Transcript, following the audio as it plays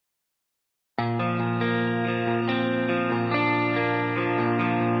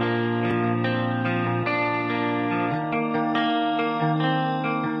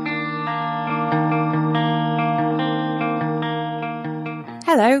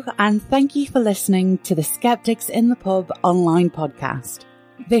Hello, and thank you for listening to the Skeptics in the Pub online podcast.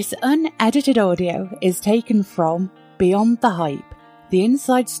 This unedited audio is taken from Beyond the Hype, the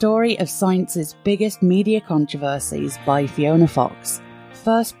inside story of science's biggest media controversies by Fiona Fox,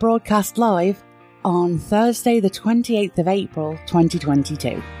 first broadcast live on Thursday the 28th of April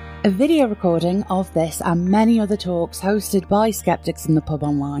 2022. A video recording of this and many other talks hosted by Skeptics in the Pub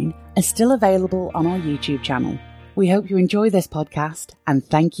online are still available on our YouTube channel. We hope you enjoy this podcast and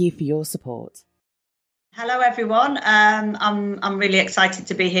thank you for your support. Hello, everyone. I'm really excited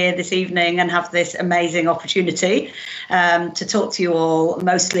to be here this evening and have this amazing opportunity to talk to you all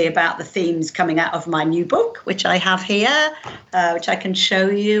mostly about the themes coming out of my new book, which I have here, which I can show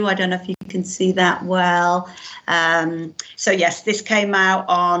you. I don't know if you can see that well. So yes, this came out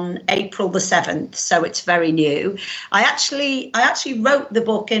on April the 7th, so it's very new. I actually wrote the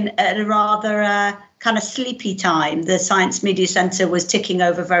book at a rather kind of sleepy time. The Science Media Centre was ticking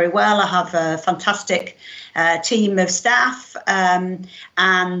over very well. I have a fantastic team of staff, and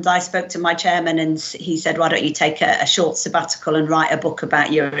I spoke to my chairman and he said, why don't you take a short sabbatical and write a book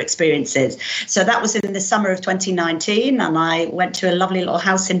about your experiences? So that was in the summer of 2019, and I went to a lovely little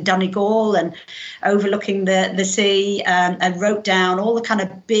house in Donegal and overlooking the sea, and wrote down all the kind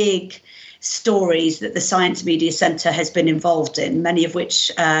of big stories that the Science Media Centre has been involved in, many of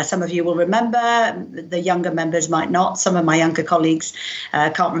which some of you will remember. The younger members might not. Some of my younger colleagues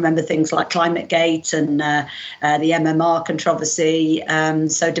can't remember things like ClimateGate and the MMR controversy.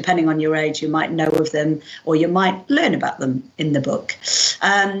 So depending on your age, you might know of them or you might learn about them in the book.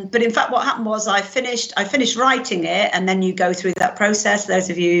 But in fact, what happened was I finished writing it, and then you go through that process.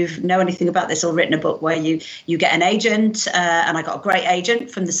 Those of you who know anything about this or written a book where you get an agent, and I got a great agent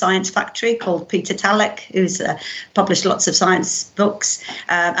from the Science Factory called Peter Talek, who's published lots of science books,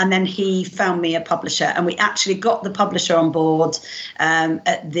 and then he found me a publisher, and we actually got the publisher on board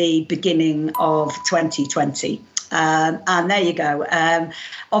at the beginning of 2020. And there you go.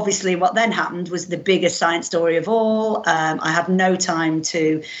 Obviously, what then happened was the biggest science story of all. I had no time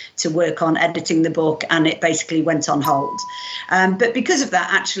to work on editing the book, and it basically went on hold. But because of that,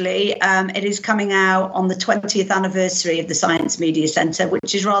 actually, it is coming out on the 20th anniversary of the Science Media Centre,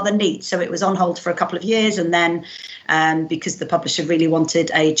 which is rather neat. So it was on hold for a couple of years, and then because the publisher really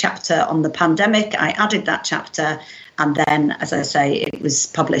wanted a chapter on the pandemic, I added that chapter. And then, as I say, it was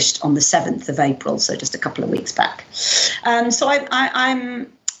published on the 7th of April, so just a couple of weeks back. So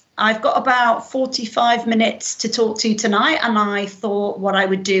I've got about 45 minutes to talk to you tonight, and I thought what I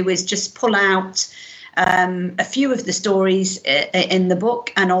would do is just pull out a few of the stories in the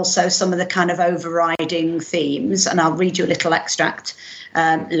book and also some of the kind of overriding themes. And I'll read you a little extract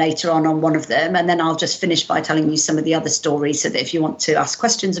later on one of them, and then I'll just finish by telling you some of the other stories, so that if you want to ask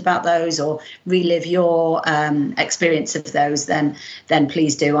questions about those or relive your experience of those, then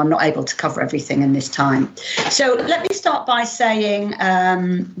please do. I'm not able to cover everything in this time. So let me start by saying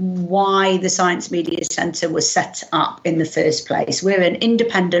why the Science Media Centre was set up in the first place. We're an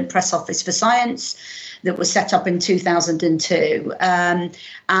independent press office for science that was set up in 2002,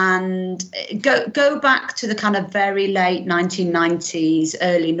 and go back to the kind of very late 1990s,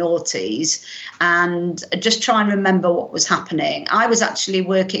 early noughties, and just try and remember what was happening. I was actually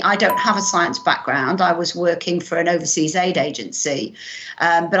working, I don't have a science background, I was working for an overseas aid agency,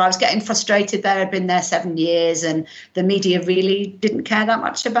 but I was getting frustrated there. I'd been there 7 years, and the media really didn't care that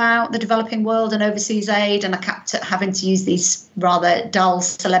much about the developing world and overseas aid, and I kept having to use these rather dull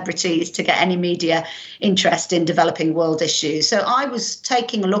celebrities to get any media interest in developing world issues. So I was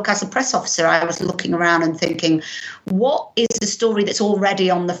taking a look as a press officer. I was looking around and thinking, what is a story that's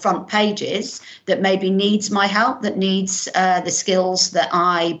already on the front pages that maybe needs my help, that needs the skills that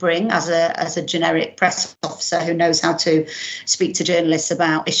I bring as a generic press officer who knows how to speak to journalists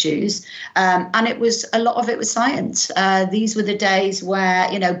about issues. And it was a lot of it was science. These were the days where,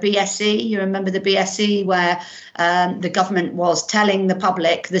 BSE, you remember the BSE, where the government was telling the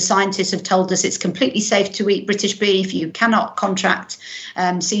public, the scientists have told us it's completely safe to eat British beef. You cannot contract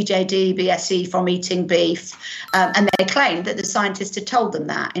CJD, BSE from eating beef. And they claimed that the scientists had told them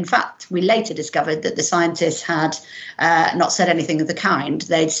that. In fact, we later discovered that the scientists had not said anything of the kind.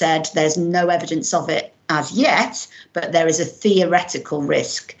 They'd said there's no evidence of it as yet, but there is a theoretical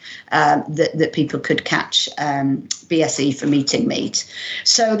risk that people could catch BSE from eating meat.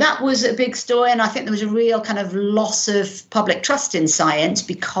 So that was a big story, and I think there was a real kind of loss of public trust in science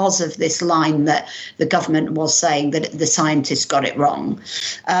because of this line that the government was saying that the scientists got it wrong.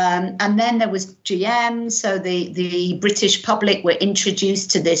 And then there was GM, so the British public were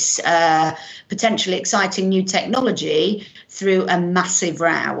introduced to this potentially exciting new technology through a massive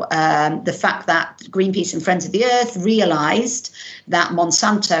row. The fact that Greenpeace and Friends of the Earth realised that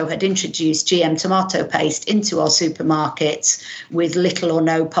Monsanto had introduced GM tomato paste into our supermarkets with little or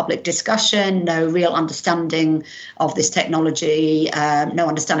no public discussion, no real understanding of this technology, no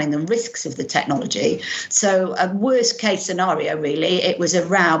understanding the risks of the technology. So a worst case scenario, really, it was a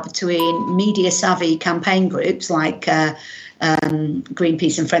row between media savvy campaign groups like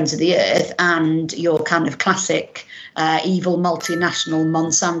Greenpeace and Friends of the Earth and your kind of classic evil multinational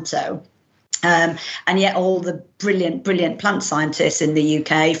Monsanto. And yet all the brilliant plant scientists in the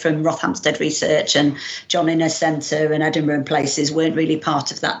UK from Rothamsted Research and John Innes Centre and Edinburgh and places weren't really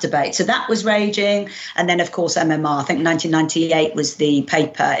part of that debate. So that was raging. And then, of course, MMR, I think 1998 was the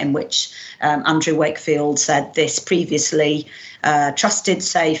paper in which Andrew Wakefield said this previously trusted,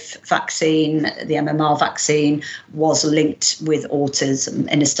 safe vaccine, the MMR vaccine, was linked with autism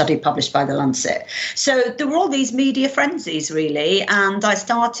in a study published by The Lancet. So there were all these media frenzies, really. And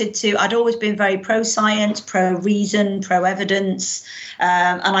I'd always been very pro-science, pro-reason, pro-evidence.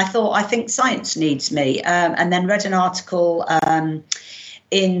 And I think science needs me. And then read an article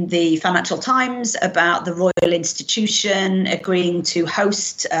in the Financial Times about the Royal Institution agreeing to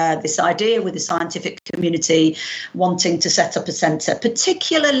host this idea with the scientific community, wanting to set up a centre,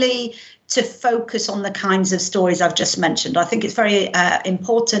 particularly to focus on the kinds of stories I've just mentioned. I think it's very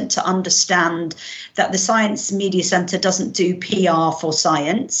important to understand that the Science Media Centre doesn't do PR for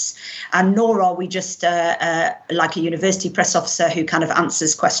science, and nor are we just like a university press officer who kind of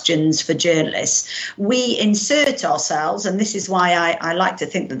answers questions for journalists. We insert ourselves, and this is why I like to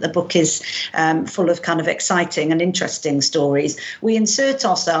think that the book is full of kind of exciting and interesting stories. We insert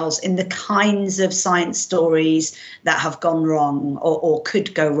ourselves in the kinds of science stories that have gone wrong or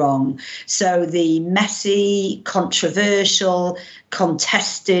could go wrong. So the messy, controversial,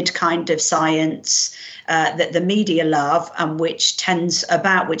 contested kind of science that the media love and which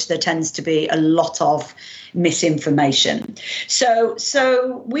there tends to be a lot of misinformation.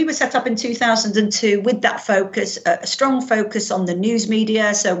 So we were set up in 2002 with that focus, a strong focus on the news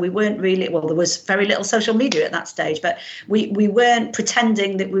media. So we weren't really, well, there was very little social media at that stage, but we weren't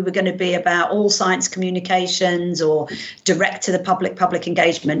pretending that we were going to be about all science communications or direct to the public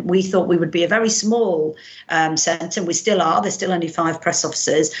engagement. We thought we would be a very small centre. We still are. There's still only 5 press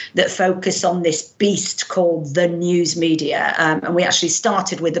officers that focus on this beast called the news media. And we actually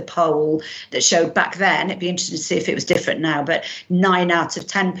started with a poll that showed back then, it'd be interesting to see if it was different now, but 9 out of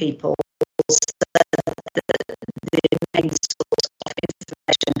 10 people said that the main source of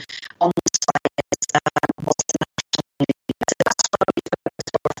information on science was the national media. So that's why we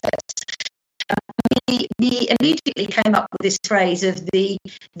focused our efforts. We immediately came up with this phrase of the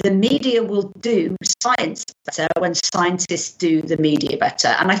media will do science better when scientists do the media better.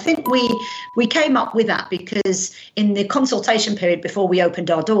 And I think we came up with that because in the consultation period before we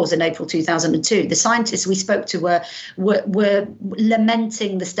opened our doors in April 2002, the scientists we spoke to were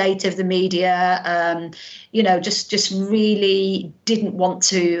lamenting the state of the media, just really didn't want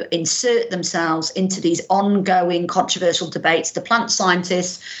to insert themselves into these ongoing controversial debates. The plant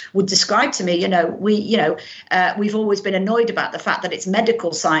scientists would describe to me, we've always been annoyed about the fact that it's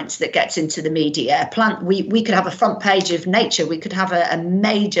medical science that gets into the media. We could have a front page of Nature. We could have a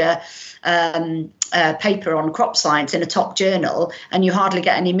major paper on crop science in a top journal, and you hardly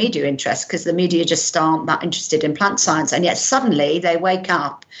get any media interest because the media just aren't that interested in plant science. And yet suddenly they wake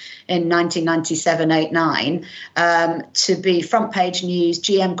up in 1997, 8, 9 to be front page news,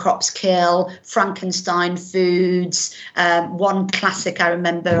 GM crops kill, Frankenstein foods. One classic I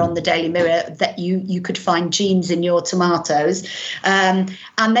remember on the Daily Mirror, that you could find genes in your tomatoes. And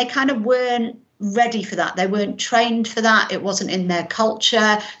they kind of weren't ready for that. They weren't trained for that. It wasn't in their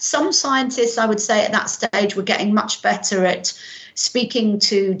culture. Some scientists, I would say, at that stage were getting much better at speaking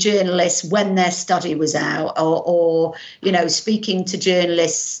to journalists when their study was out, or speaking to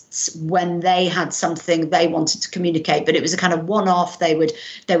journalists when they had something they wanted to communicate. But it was a kind of one-off. They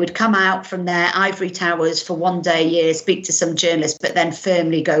would come out from their ivory towers for one day a year, speak to some journalists, but then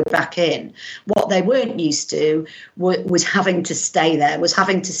firmly go back in. What they weren't used to was having to stay there, was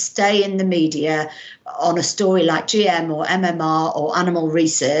having to stay in the media on a story like GM or MMR or animal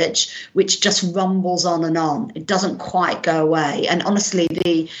research, which just rumbles on and on. It doesn't quite go away. And honestly,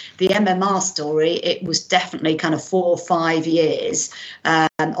 the MMR story, it was definitely kind of 4 or 5 years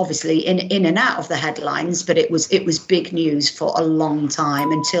obviously in and out of the headlines, but it was big news for a long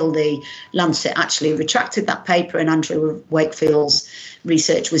time until the Lancet actually retracted that paper and Andrew Wakefield's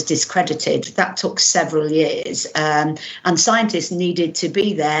research was discredited. That took several years, and scientists needed to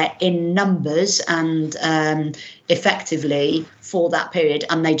be there in numbers and effectively for that period,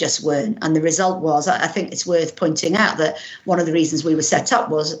 and they just weren't. And the result was, I think it's worth pointing out that one of the reasons we were set up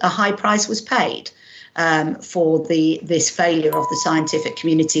was a high price was paid for this failure of the scientific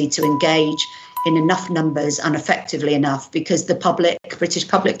community to engage in enough numbers and effectively enough, because the British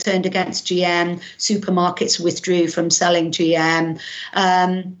public turned against GM, supermarkets withdrew from selling GM.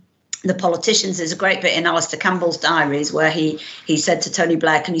 The politicians, there's a great bit in Alistair Campbell's diaries where he said to Tony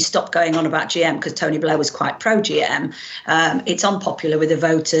Blair, can you stop going on about GM? Because Tony Blair was quite pro-GM. It's unpopular with the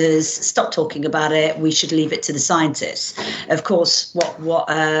voters. Stop talking about it. We should leave it to the scientists. Of course, what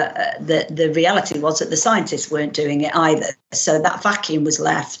the reality was that the scientists weren't doing it either. So that vacuum was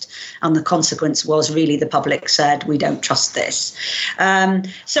left, and the consequence was really the public said, we don't trust this.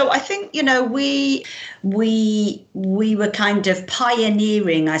 So I think, we were kind of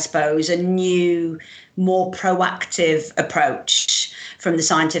pioneering, I suppose, a new, more proactive approach from the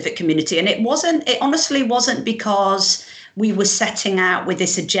scientific community. And it honestly wasn't because we were setting out with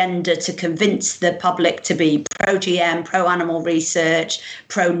this agenda to convince the public to be pro-GM, pro-animal research,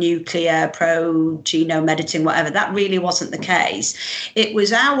 pro-nuclear, pro-genome editing, whatever. That really wasn't the case. It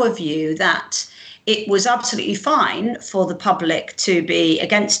was our view that it was absolutely fine for the public to be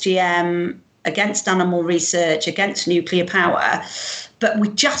against GM, against animal research, against nuclear power, but we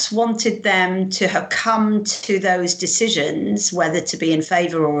just wanted them to have come to those decisions, whether to be in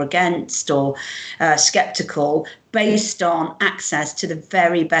favour or against or sceptical, based on access to the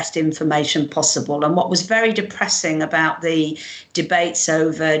very best information possible. And what was very depressing about the debates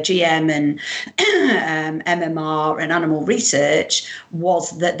over GM and MMR and animal research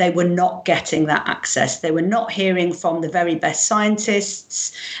was that they were not getting that access. They were not hearing from the very best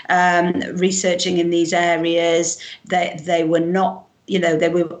scientists researching in these areas. They were not, they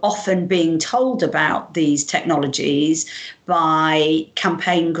were often being told about these technologies by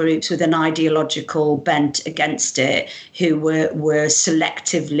campaign groups with an ideological bent against it, who were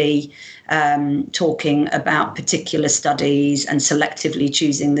selectively talking about particular studies and selectively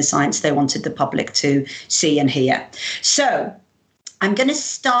choosing the science they wanted the public to see and hear. So I'm going to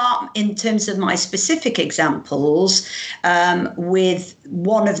start in terms of my specific examples with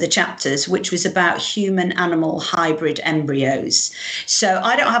one of the chapters, which was about human-animal hybrid embryos. So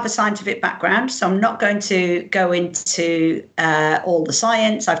I don't have a scientific background, so I'm not going to go into all the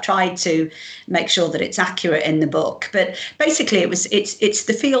science. I've tried to make sure that it's accurate in the book. But basically, it's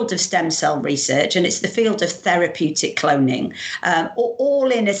the field of stem cell research, and it's the field of therapeutic cloning,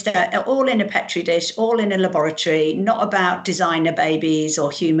 all in a petri dish, all in a laboratory, not about designer babies or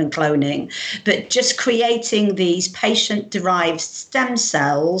human cloning, but just creating these patient-derived stem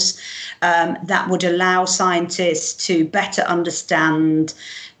cells that would allow scientists to better understand,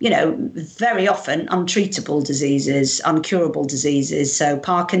 very often untreatable diseases, uncurable diseases. So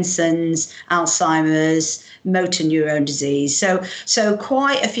Parkinson's, Alzheimer's, motor neuron disease. So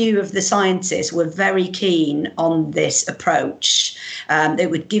quite a few of the scientists were very keen on this approach.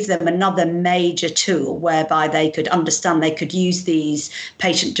 It would give them another major tool whereby they could understand, they could use these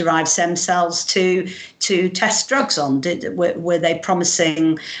patient-derived stem cells to test drugs on. Were they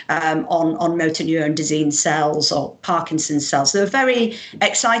promising on motor neuron disease cells or Parkinson's cells? They were very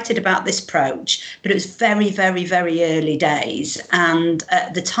excited about this approach, but it was very, very, very early days. And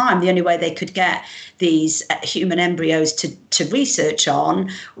at the time, the only way they could get these human embryos to research on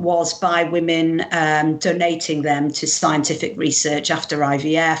was by women donating them to scientific research after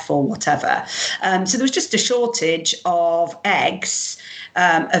IVF or whatever. So there was just a shortage of eggs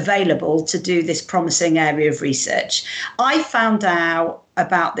available to do this promising area of research. I found out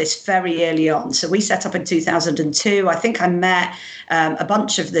about this very early on. So we set up in 2002. I think I met a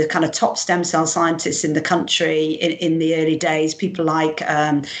bunch of the kind of top stem cell scientists in the country in the early days, people like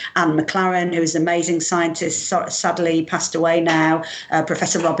Anne McLaren, who is an amazing scientist, sadly passed away now,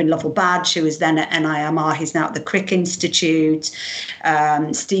 Professor Robin Lovell-Badge, who was then at NIMR, he's now at the Crick Institute,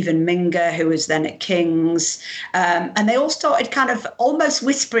 Stephen Minger, who was then at King's, and they all started kind of almost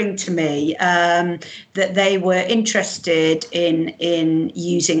whispering to me that they were interested in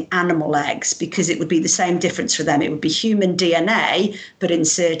using animal eggs, because it would be the same difference for them. It would be human DNA, but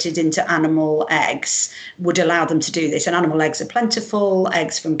inserted into animal eggs would allow them to do this. And animal eggs are plentiful,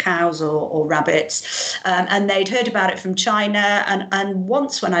 eggs from cows or rabbits. And they'd heard about it from China. And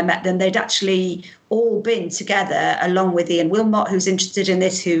once when I met them, they'd actually all been together, along with Ian Wilmot, who's interested in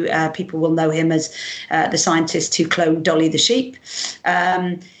this, who people will know him as the scientist who cloned Dolly the sheep.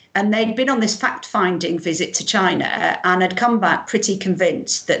 And they'd been on this fact-finding visit to China and had come back pretty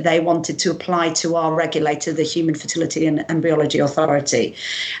convinced that they wanted to apply to our regulator, the Human Fertility and Embryology Authority.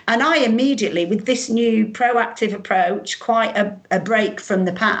 And I immediately, with this new proactive approach, quite a break from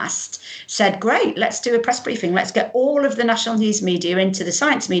the past, said, great, let's do a press briefing. Let's get all of the national news media into the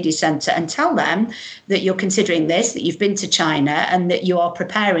Science Media Centre and tell them that you're considering this, that you've been to China and that you are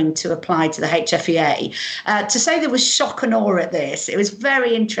preparing to apply to the HFEA. To say there was shock and awe at this, it was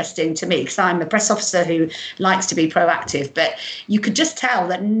very interesting to me, because I'm a press officer who likes to be proactive, but you could just tell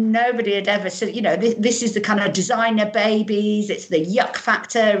that nobody had ever said, this is the kind of designer babies, it's the yuck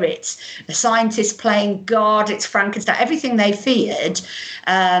factor, it's the scientists playing God, it's Frankenstein, everything they feared.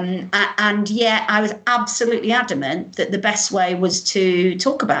 And yet I was absolutely adamant that the best way was to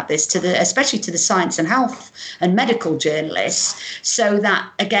talk about this especially to the science and health and medical journalists, so that,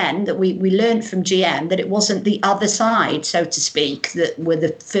 again, that we learned from GM that it wasn't the other side, so to speak, that were the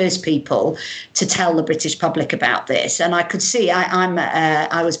first people to tell the British public about this. And I could see,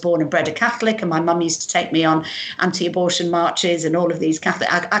 I was born and bred a Catholic, and my mum used to take me on anti-abortion marches and all of these Catholic.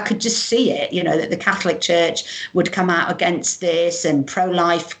 I could just see it, that the Catholic Church would come out against this, and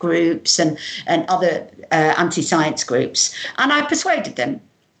pro-life groups and other anti-science groups. And I persuaded them.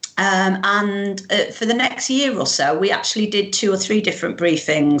 And for the next year or so, we actually did 2 or 3 different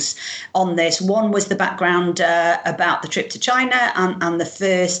briefings on this. One was the background about the trip to China and the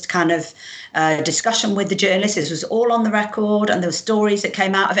first kind of discussion with the journalists. This was all on the record, and there were stories that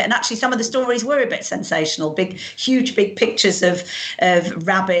came out of it. And actually, some of the stories were a bit sensational. Huge pictures of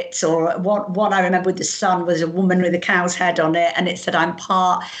rabbits, or one I remember with the Sun was a woman with a cow's head on it, and it said, "I'm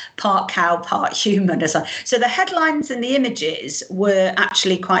part cow, part human." So the headlines and the images were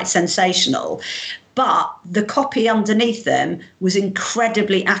actually quite sensational. But the copy underneath them was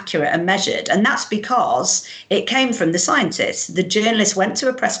incredibly accurate and measured. And that's because it came from the scientists. The journalists went to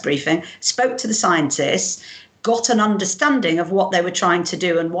a press briefing, spoke to the scientists, got an understanding of what they were trying to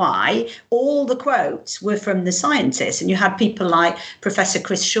do and why. All the quotes were from the scientists. And you had people like Professor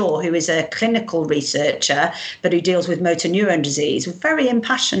Chris Shaw, who is a clinical researcher, but who deals with motor neuron disease, with very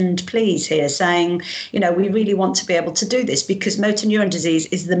impassioned pleas here, saying, we really want to be able to do this, because motor neuron disease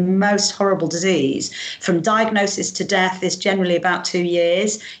is the most horrible disease. From diagnosis to death is generally about 2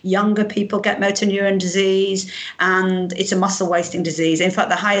 years. Younger people get motor neuron disease, and it's a muscle wasting disease. In fact,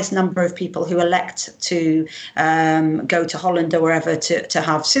 the highest number of people who elect to go to Holland or wherever to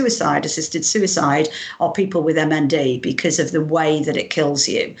have assisted suicide, are people with MND, because of the way that it kills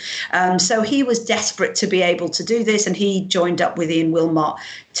you. So he was desperate to be able to do this, and he joined up with Ian Wilmot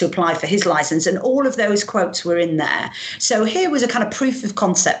to apply for his license, and all of those quotes were in there. So here was a kind of proof of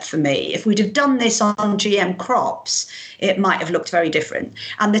concept for me. If we'd have done this on GM crops, it might have looked very different.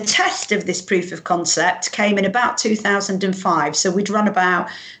 And the test of this proof of concept came in about 2005. So we'd run about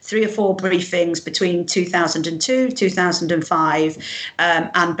 3 or 4 briefings between 2002, 2005.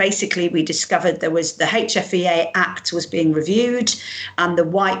 And basically we discovered there was the HFEA Act was being reviewed, and the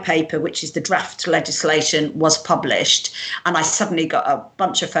white paper, which is the draft legislation, was published. And I suddenly got a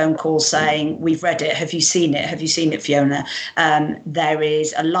bunch of phone calls saying, "We've read it. Have you seen it? Have you seen it, Fiona?" There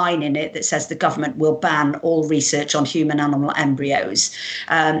is a line in it that says the government will ban all research on human animal embryos.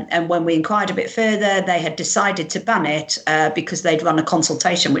 And when we inquired a bit further, they had decided to ban it because they'd run a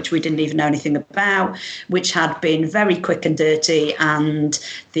consultation, which we didn't even know anything about, which had been very quick and dirty, and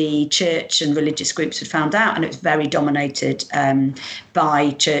the church and religious groups had found out, and it was very dominated by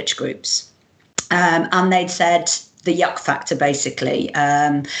church groups. And they'd said, the yuck factor, basically.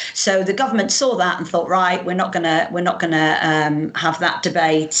 So the government saw that and thought, right, we're not gonna have that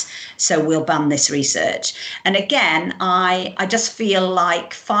debate, so we'll ban this research. And again, I just feel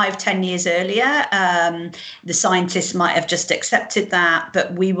like 5-10 years earlier, the scientists might have just accepted that,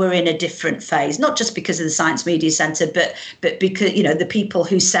 but we were in a different phase, not just because of the Science Media Centre, but because the people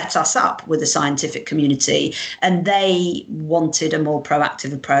who set us up were the scientific community, and they wanted a more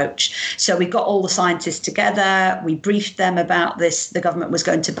proactive approach. So we got all the scientists together. We briefed them about this. The government was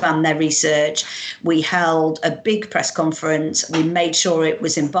going to ban their research. We held a big press conference. We made sure it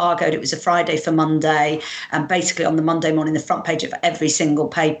was embargoed. It was a Friday for Monday. And basically on the Monday morning, the front page of every single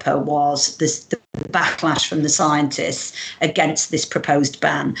paper was the backlash from the scientists against this proposed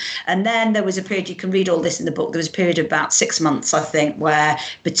ban. And then there was a period, you can read all this in the book, there was a period of about 6 months, I think, where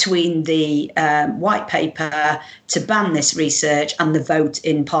between the white paper to ban this research and the vote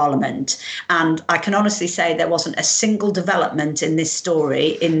in Parliament. And I can honestly say there wasn't a single development in this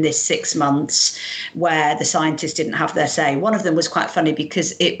story in this 6 months where the scientists didn't have their say. One of them was quite funny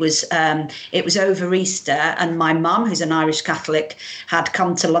because it was over Easter, and my mum, who's an Irish Catholic, had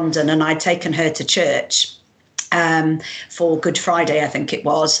come to London, and I'd taken her to church for Good Friday, I think it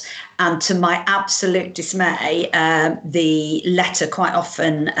was. And to my absolute dismay, the letter quite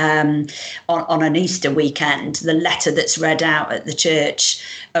often on an Easter weekend, the letter that's read out at the church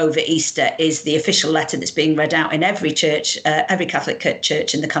over Easter is the official letter that's being read out in every church, every Catholic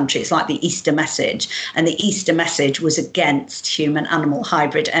church in the country. It's like the Easter message. And the Easter message was against human-animal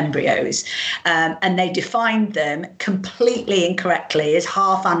hybrid embryos. And they defined them completely incorrectly as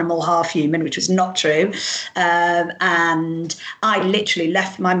half animal, half human, which was not true. And I literally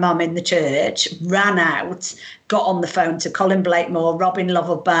left my mum in the church, ran out, got on the phone to Colin Blakemore, Robin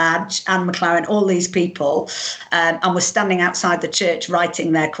Lovell Badge, Anne McLaren, all these people, and was standing outside the church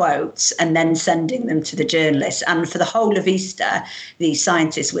writing their quotes and then sending them to the journalists. And for the whole of Easter, these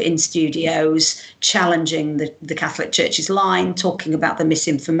scientists were in studios challenging the Catholic Church's line, talking about the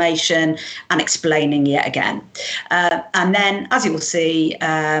misinformation and explaining yet again. And then, as you will see,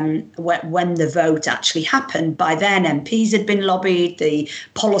 when the vote actually happened, by then MPs had been lobbied, the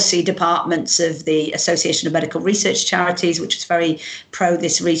policy departments of the Association of Medical Research Charities, which was very pro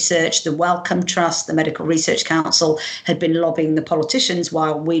this research, the Wellcome Trust, the Medical Research Council, had been lobbying the politicians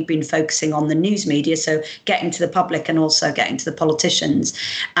while we'd been focusing on the news media, so getting to the public and also getting to the politicians.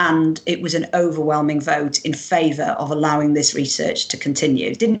 And it was an overwhelming vote in favour of allowing this research to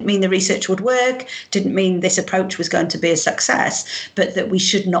continue. Didn't mean the research would work, didn't mean this approach was going to be a success, but that we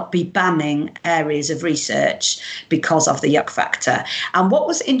should not be banning areas of research because of the yuck factor. And what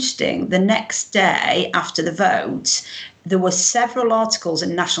was interesting, the next day after the vote, there were several articles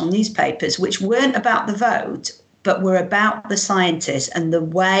in national newspapers which weren't about the vote, but were about the scientists and the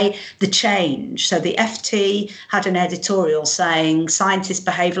way, the change. So the FT had an editorial saying scientists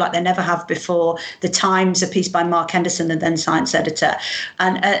behave like they never have before. The Times, a piece by Mark Henderson, the then science editor.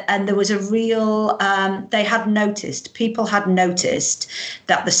 And there was a real, people had noticed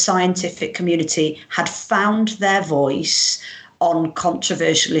that the scientific community had found their voice on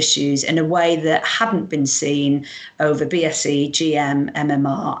controversial issues in a way that hadn't been seen over BSc, GM,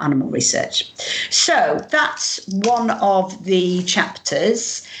 MMR, animal research. So that's one of the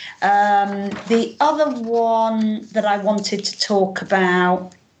chapters. The other one that I wanted to talk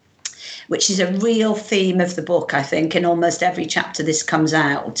about, which is a real theme of the book, I think, in almost every chapter this comes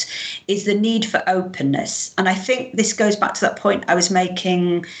out, is the need for openness. And I think this goes back to that point I was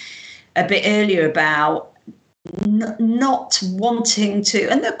making a bit earlier about not wanting to,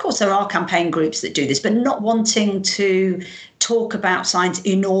 and of course there are campaign groups that do this, but not wanting to talk about science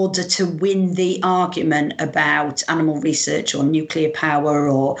in order to win the argument about animal research or nuclear power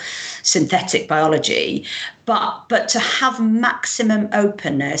or synthetic biology, but to have maximum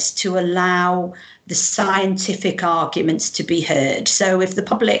openness to allow the scientific arguments to be heard. So if the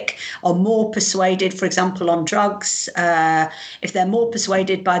public are more persuaded, for example, on drugs, if they're more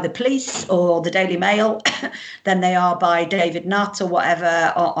persuaded by the police or the Daily Mail than they are by David Nutt or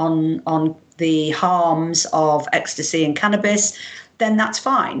whatever on the harms of ecstasy and cannabis, then that's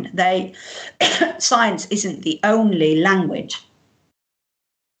fine. Science isn't the only language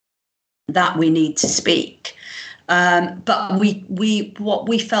that we need to speak. But what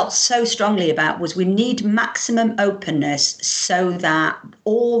we felt so strongly about was we need maximum openness so that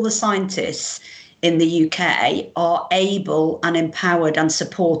all the scientists in the UK are able and empowered and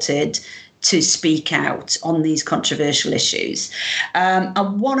supported to speak out on these controversial issues.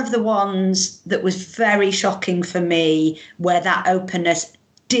 And one of the ones that was very shocking for me, where that openness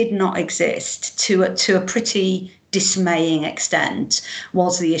did not exist to a pretty dismaying extent,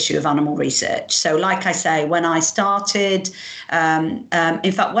 was the issue of animal research. So like I say, when I started, in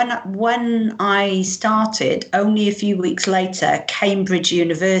fact, when I started, only a few weeks later, Cambridge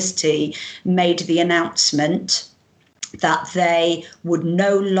University made the announcement that they would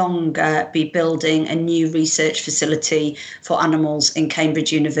no longer be building a new research facility for animals in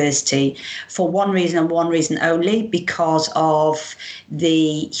Cambridge University for one reason and one reason only, because of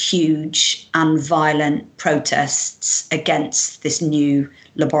the huge and violent protests against this new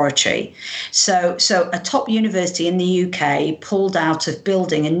laboratory. So a top university in the UK pulled out of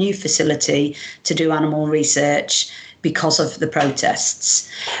building a new facility to do animal research because of the protests.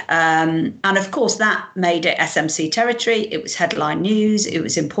 And of course, that made it SMC territory. It was headline news. It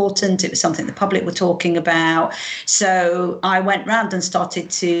was important. It was something the public were talking about. So I went round and started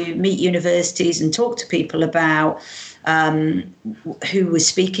to meet universities and talk to people about who was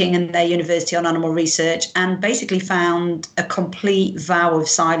speaking in their university on animal research, and basically found a complete vow of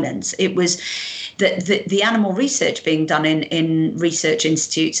silence. It was the animal research being done in research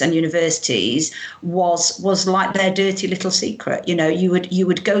institutes and universities was like their dirty little secret. You know, you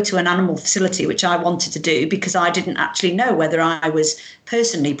would go to an animal facility, which I wanted to do because I didn't actually know whether I was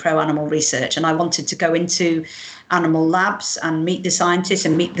personally pro-animal research, and I wanted to go into animal labs and meet the scientists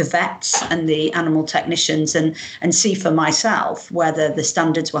and meet the vets and the animal technicians and see for myself whether the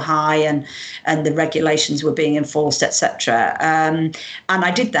standards were high and the regulations were being enforced, etc. And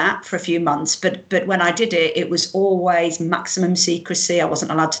I did that for a few months, but when I did it, it was always maximum secrecy. I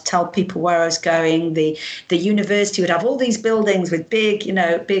wasn't allowed to tell people where I was going. The university would have all these buildings with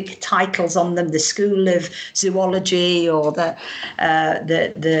big titles on them, the School of Zoology or the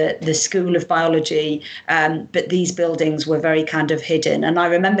School of Biology, but these buildings were very kind of hidden. And I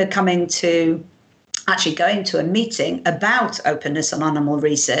remember going to a meeting about openness on animal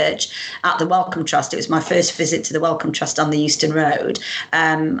research at the Wellcome Trust. It was my first visit to the Wellcome Trust on the Euston Road.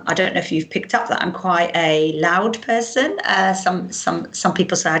 I don't know if you've picked up that I'm quite a loud person. Some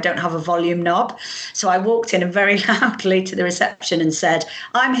people say I don't have a volume knob. So I walked in very loudly to the reception and said,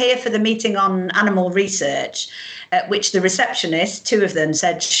 "I'm here for the meeting on animal research," at which the receptionist, two of them,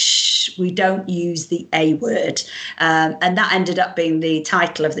 said, "Shh, we don't use the A word." And that ended up being the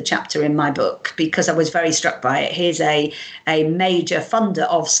title of the chapter in my book, because I was very struck by it. Here's a major funder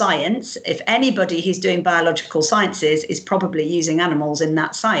of science. If anybody who's doing biological sciences is probably using animals in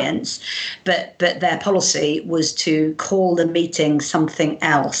that science, but their policy was to call the meeting something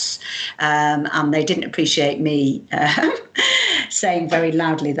else. And they didn't appreciate me saying very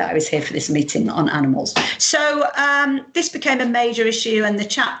loudly that I was here for this meeting on animals. So this became a major issue, and the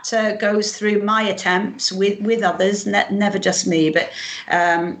chapter goes through my attempts with others, never just me, but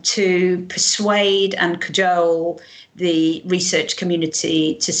to persuade and cajole the research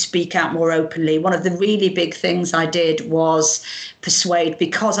community to speak out more openly. One of the really big things I did was persuade,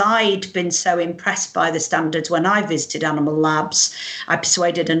 because I'd been so impressed by the standards when I visited animal labs. I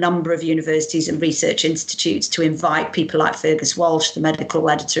persuaded a number of universities and research institutes to invite people like Fergus Walsh, the medical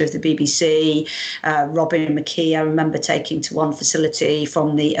editor of the BBC, Robin McKee, I remember taking to one facility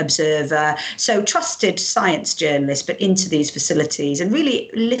from the Observer. So trusted science journalists, but into these facilities and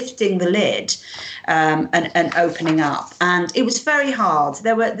really lifting the lid and opening up. And it was very hard.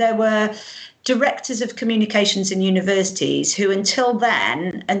 There were directors of communications in universities who until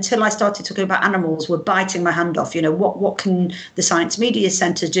I started talking about animals, were biting my hand off. You know, what can the Science Media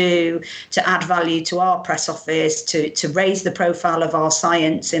Centre do to add value to our press office, to raise the profile of our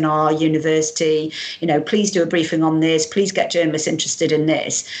science in our university? You know, please do a briefing on this, please get journalists interested in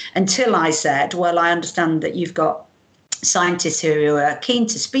this. Until I said, well, I understand that you've got scientists who are keen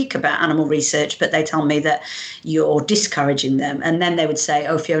to speak about animal research, but they tell me that you're discouraging them. And then they would say,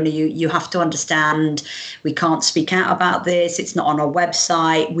 "Oh, Fiona, you have to understand, we can't speak out about this. It's not on our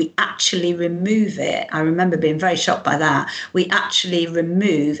website. We actually remove it." I remember being very shocked by that. We actually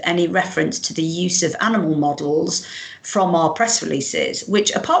remove any reference to the use of animal models from our press releases,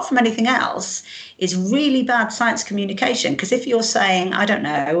 which, apart from anything else, is really bad science communication. Because if you're saying, I don't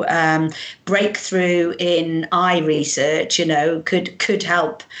know, breakthrough in eye research, you know, could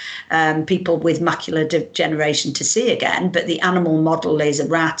help people with macular degeneration to see again, but the animal model is a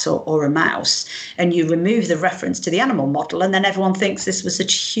rat or a mouse, and you remove the reference to the animal model, and then everyone thinks this was a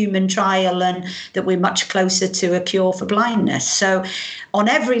human trial and that we're much closer to a cure for blindness. So on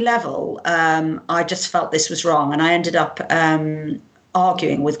every level, I just felt this was wrong, and I ended up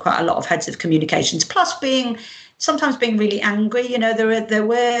arguing with quite a lot of heads of communications, plus sometimes being really angry. You know, there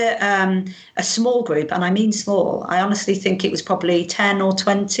were a small group, and I mean small. I honestly think it was probably 10 or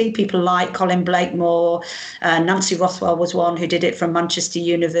 20 people like Colin Blakemore. Nancy Rothwell was one who did it from Manchester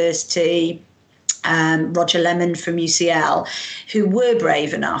University. Roger Lemon from UCL, who were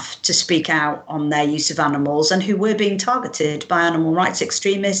brave enough to speak out on their use of animals and who were being targeted by animal rights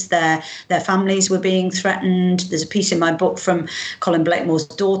extremists. Their families were being threatened. There's a piece in my book from Colin Blakemore's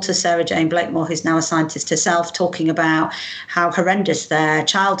daughter, Sarah Jane Blakemore, who's now a scientist herself, talking about how horrendous their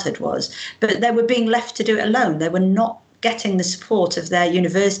childhood was. But they were being left to do it alone. They were not getting the support of their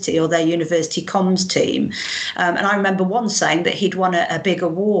university or their university comms team. And I remember one saying that he'd won a big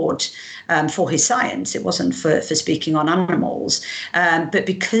award for his science. It wasn't for speaking on animals. But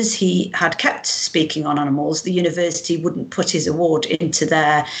because he had kept speaking on animals, the university wouldn't put his award into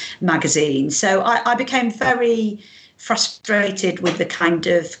their magazine. So I became very frustrated with the kind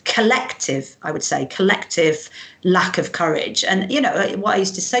of collective lack of courage. And, what I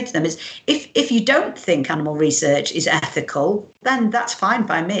used to say to them is, if you don't think animal research is ethical, then that's fine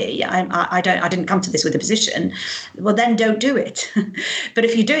by me. I didn't come to this with a position. Well, then don't do it. But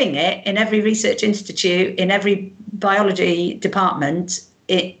if you're doing it in every research institute, in every biology department,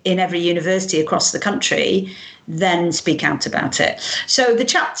 in every university across the country, then speak out about it. So the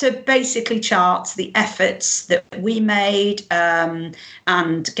chapter basically charts the efforts that we made, and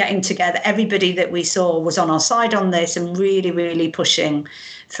getting together. Everybody that we saw was on our side on this and really, really pushing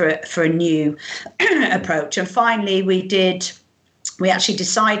for a new approach. And finally, we actually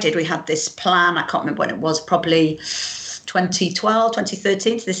decided, we had this plan, I can't remember when it was, probably 2012,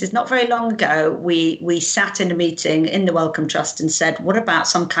 2013, so this is not very long ago. We sat in a meeting in the Wellcome Trust and said, what about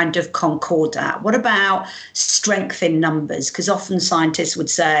some kind of concordat? What about strength in numbers? Because often scientists would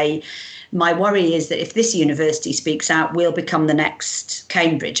say, my worry is that if this university speaks out, we'll become the next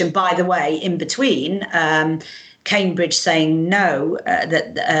Cambridge. And by the way, in between, Cambridge saying no,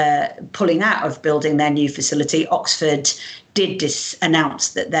 pulling out of building their new facility, Oxford did announce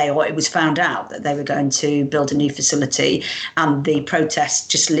that it was found out that they were going to build a new facility, and the protest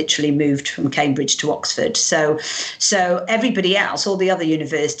just literally moved from Cambridge to Oxford. So everybody else, all the other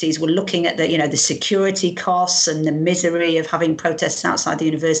universities, were looking at the security costs and the misery of having protests outside the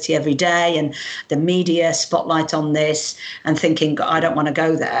university every day, and the media spotlight on this, and thinking, I don't want to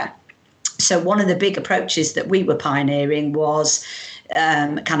go there. So one of the big approaches that we were pioneering was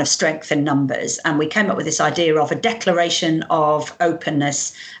kind of strength in numbers. And we came up with this idea of a declaration of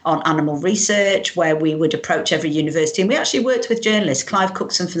openness on animal research, where we would approach every university. And we actually worked with journalists, Clive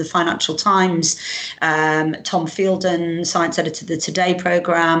Cookson from the Financial Times, Tom Fielden, science editor of the Today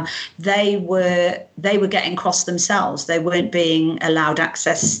programme. They were getting cross themselves. They weren't being allowed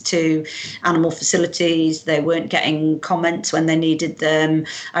access to animal facilities. They weren't getting comments when they needed them.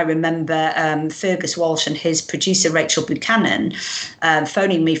 I remember Fergus Walsh and his producer Rachel Buchanan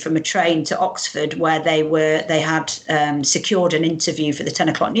phoning me from a train to Oxford, where they had secured an interview for the 10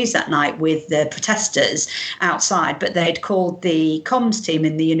 o'clock news that night with the protesters outside, but they'd called the comms team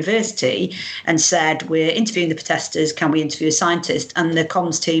in the university and said, we're interviewing the protesters, can we interview a scientist? And the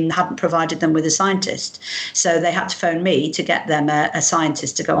comms team hadn't provided them with a scientist. So they had to phone me to get them a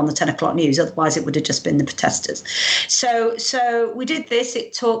scientist to go on the 10 o'clock news, otherwise it would have just been the protesters. So we did this.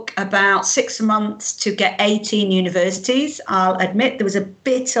 It took about 6 months to get 18 universities. I'll admit there was a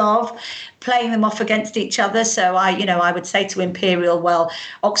bit of playing them off against each other. So I would say to Imperial, well,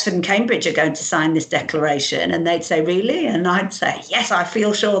 Oxford and Cambridge are going to sign this declaration. And they'd say, really? And I'd say, yes, I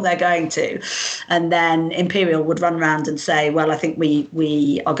feel sure they're going to. And then Imperial would run around and say, well, I think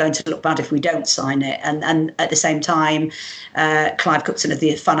we are going to look bad if we don't sign it. And at the same time, Clive Cookson of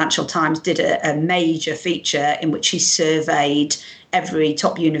the Financial Times did a major feature in which he surveyed every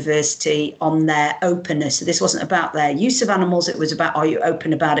top university on their openness. So this wasn't about their use of animals. It was about, are you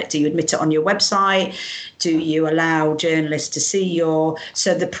open about it? Do you admit it on your website? Do you allow journalists to see your...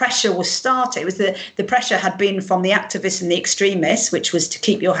 So the pressure was started. It was the pressure had been from the activists and the extremists, which was to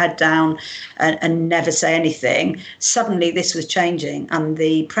keep your head down and never say anything. Suddenly this was changing, and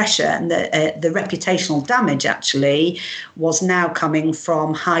the pressure and the reputational damage actually was now coming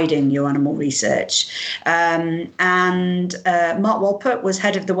from hiding your animal research. Mark Walpert was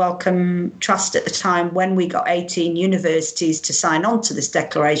head of the Wellcome Trust at the time when we got 18 universities to sign on to this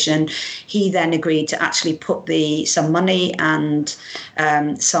declaration. He then agreed to actually put some money and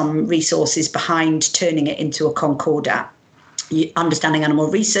some resources behind turning it into a concordat. Understanding Animal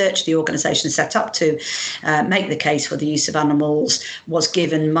Research, the organisation set up to make the case for the use of animals, was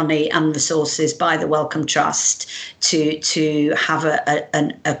given money and resources by the Wellcome Trust to have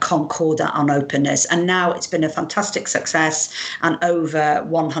a concordat on openness. And now it's been a fantastic success, and over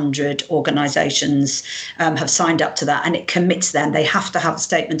 100 organisations have signed up to that, and it commits them. They have to have a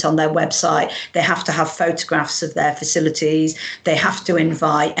statement on their website. They have to have photographs of their facilities. They have to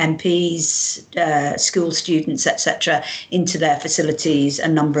invite MPs, school students, etc., into their facilities a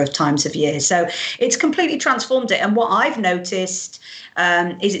number of times a year. So it's completely transformed it. And what I've noticed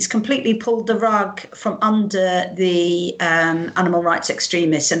is it's completely pulled the rug from under the animal rights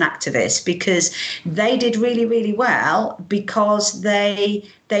extremists and activists, because they did really, really well because they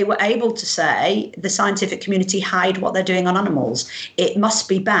they were able to say the scientific community hide what they're doing on animals. It must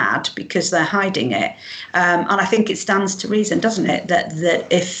be bad because they're hiding it. And I think it stands to reason, doesn't it, that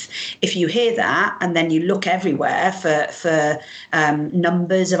if you hear that and then you look everywhere for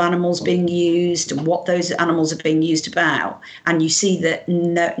numbers of animals being used and what those animals are being used about, and you see that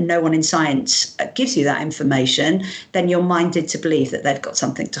no one in science gives you that information, then you're minded to believe that they've got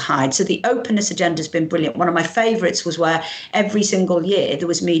something to hide. So the openness agenda has been brilliant. One of my favourites was where every single year there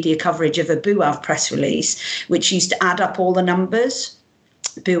was media coverage of a BUAV press release, which used to add up all the numbers.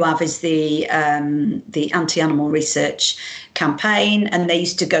 BUAV is the anti-animal research campaign, and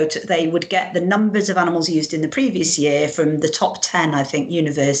they would get the numbers of animals used in the previous year from the top 10, I think,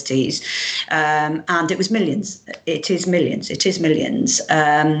 universities, and it was millions. It is millions.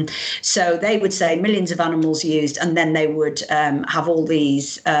 So they would say millions of animals used, and then they would have all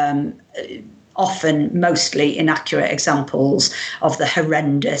these often mostly inaccurate examples of the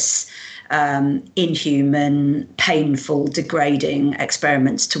horrendous, inhuman, painful, degrading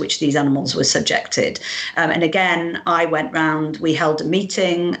experiments to which these animals were subjected. And again, I went round, we held a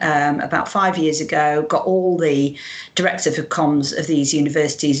meeting about 5 years ago, got all the directors of comms of these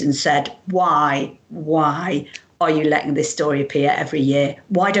universities and said, why are you letting this story appear every year?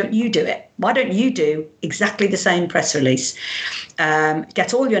 Why don't you do it? Why don't you do exactly the same press release?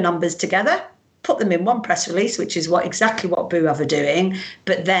 Get all your numbers together, put them in one press release, which is exactly what BUAV are doing,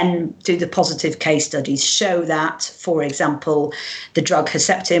 but then do the positive case studies, show that, for example, the drug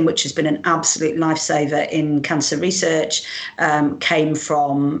Herceptin, which has been an absolute lifesaver in cancer research, came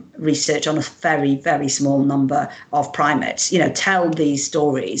from research on a very, very small number of primates. Tell these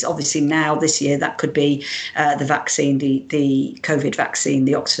stories. Obviously now this year that could be the vaccine, the COVID vaccine,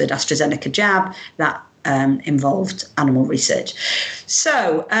 the Oxford AstraZeneca jab, that involved animal research.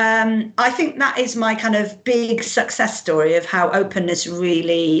 So I think that is my kind of big success story of how openness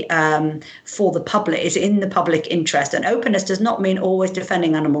really for the public is in the public interest. And openness does not mean always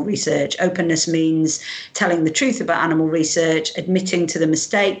defending animal research. Openness means telling the truth about animal research, admitting to the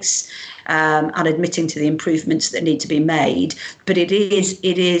mistakes, and admitting to the improvements that need to be made. But it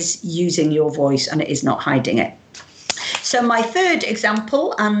is using your voice, and it is not hiding it. So my third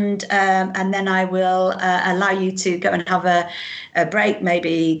example, and then I will allow you to go and have a break,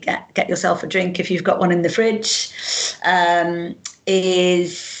 maybe get yourself a drink if you've got one in the fridge,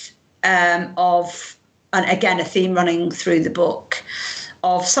 is of, and again, a theme running through the book,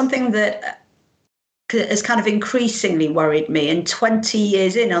 of something that has kind of increasingly worried me. And 20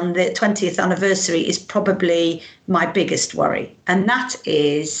 years in, on the 20th anniversary, is probably my biggest worry. And that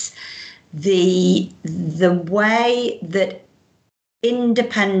is the way that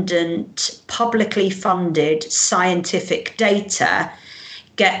independent, publicly funded scientific data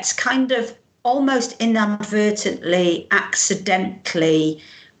gets kind of almost inadvertently, accidentally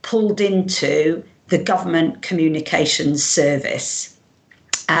pulled into the government communications service.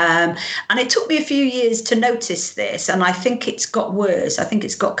 And it took me a few years to notice this, and I think it's got worse. I think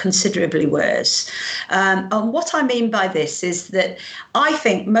it's got considerably worse. And what I mean by this is that I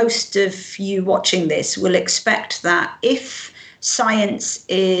think most of you watching this will expect that if science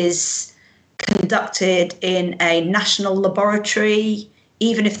is conducted in a national laboratory,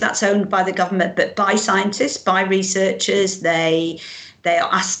 even if that's owned by the government, but by scientists, by researchers, they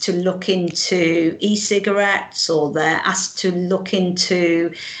are asked to look into e-cigarettes, or they're asked to look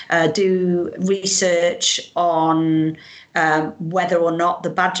into do research on whether or not the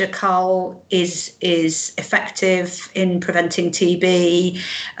badger cull is effective in preventing TB,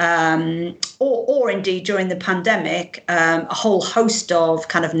 or indeed during the pandemic, a whole host of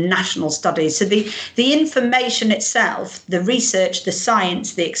kind of national studies. So the information itself, the research, the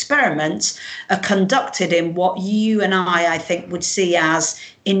science, the experiments are conducted in what you and I think, would see as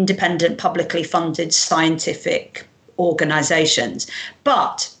independent, publicly funded scientific organisations.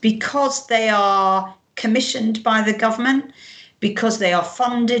 But because they are commissioned by the government, because they are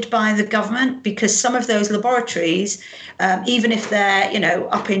funded by the government, because some of those laboratories, even if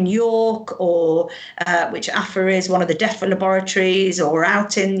they're, up in York, or which AFA is one of the DEFRA laboratories, or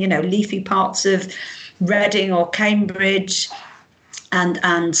out in, leafy parts of Reading or Cambridge,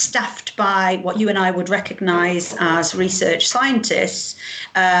 and staffed by what you and I would recognise as research scientists,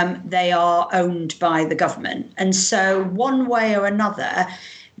 they are owned by the government. And so one way or another,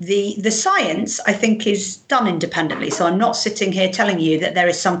 the science, I think, is done independently. So I'm not sitting here telling you that there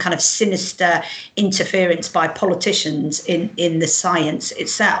is some kind of sinister interference by politicians in the science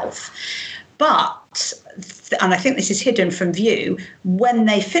itself. But, and I think this is hidden from view, when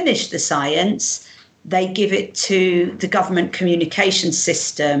they finish the science, they give it to the government communication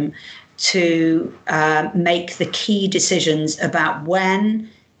system to make the key decisions about when,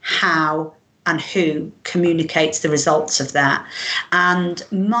 how and who communicates the results of that. And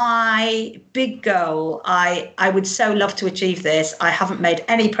my big goal, I would so love to achieve this. I haven't made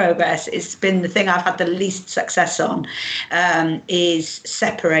any progress. It's been the thing I've had the least success on, is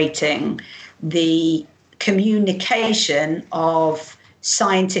separating the communication of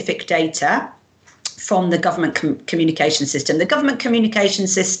scientific data from the government communication system. The government communication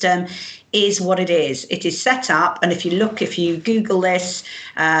system is what it is. It is set up, and if you Google this,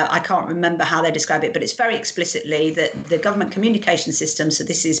 I can't remember how they describe it, but it's very explicitly that the government communication system, so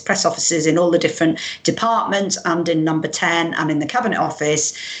this is press offices in all the different departments and in number 10 and in the Cabinet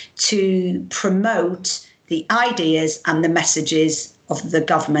Office, to promote the ideas and the messages of the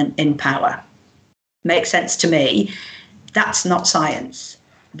government in power. Makes sense to me. That's not science.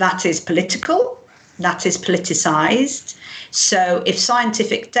 That is political. That is politicized. So if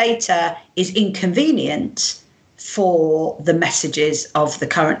scientific data is inconvenient for the messages of the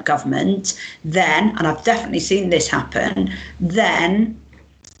current government, then, and I've definitely seen this happen, then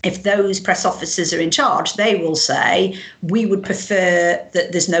if those press officers are in charge, they will say, we would prefer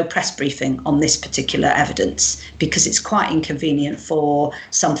that there's no press briefing on this particular evidence because it's quite inconvenient for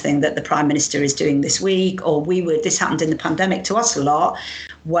something that the Prime Minister is doing this week. Or this happened in the pandemic to us a lot,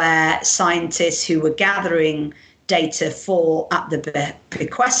 where scientists who were gathering data at the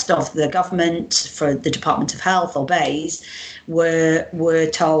bequest of the government for the Department of Health or BEIS were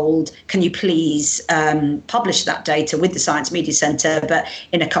told, can you please publish that data with the Science Media Centre, but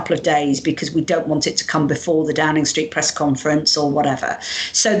in a couple of days, because we don't want it to come before the Downing Street press conference or whatever.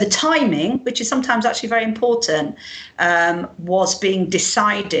 So the timing, which is sometimes actually very important, was being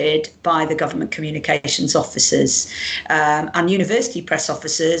decided by the government communications officers, and university press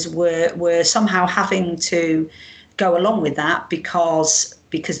officers were somehow having to go along with that because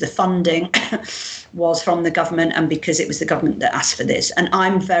the funding was from the government and because it was the government that asked for this. And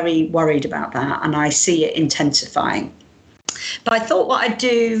I'm very worried about that, and I see it intensifying. But I thought what I'd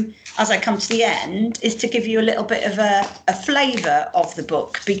do as I come to the end is to give you a little bit of a flavour of the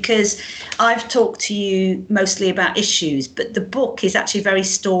book, because I've talked to you mostly about issues, but the book is actually very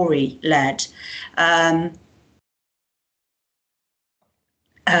story-led. And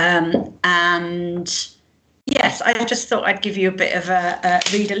yes, I just thought I'd give you a bit of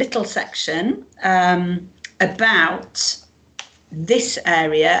read a little section about this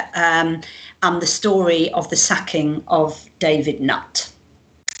area and the story of the sacking of David Nutt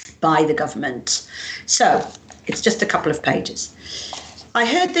by the government. So it's just a couple of pages. I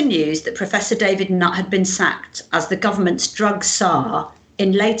heard the news that Professor David Nutt had been sacked as the government's drug czar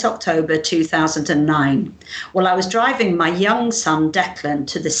in late October 2009, while I was driving my young son Declan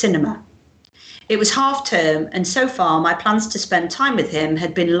to the cinema. It was half term, and so far my plans to spend time with him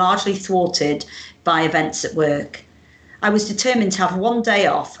had been largely thwarted by events at work. I was determined to have one day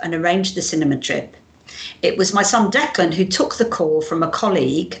off and arranged the cinema trip. It was my son Declan who took the call from a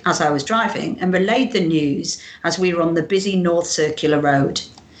colleague as I was driving and relayed the news as we were on the busy North Circular Road.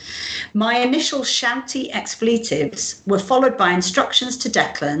 My initial shouty expletives were followed by instructions to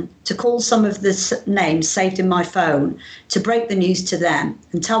Declan to call some of the names saved in my phone to break the news to them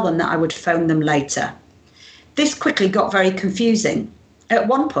and tell them that I would phone them later. This quickly got very confusing. At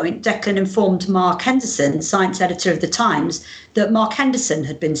one point, Declan informed Mark Henderson, science editor of The Times, that Mark Henderson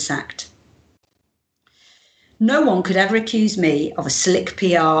had been sacked. No one could ever accuse me of a slick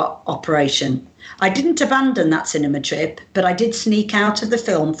PR operation. I didn't abandon that cinema trip, but I did sneak out of the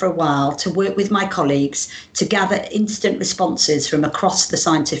film for a while to work with my colleagues to gather instant responses from across the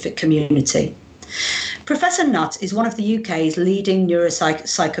scientific community. Professor Nutt is one of the UK's leading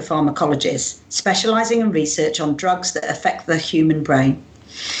neuropsychopharmacologists, specialising in research on drugs that affect the human brain.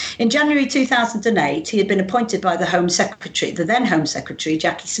 In January 2008, he had been appointed by the then Home Secretary,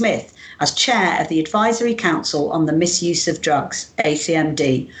 Jackie Smith, as chair of the Advisory Council on the Misuse of Drugs,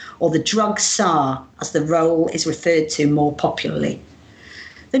 ACMD, or the Drug Czar, as the role is referred to more popularly.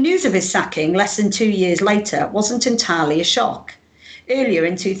 The news of his sacking less than 2 years later wasn't entirely a shock. Earlier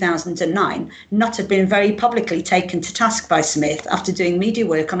in 2009, Nutt had been very publicly taken to task by Smith after doing media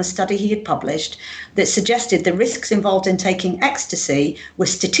work on a study he had published that suggested the risks involved in taking ecstasy were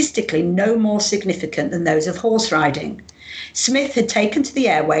statistically no more significant than those of horse riding. Smith had taken to the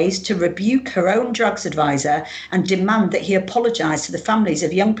airways to rebuke her own drugs advisor and demand that he apologise to the families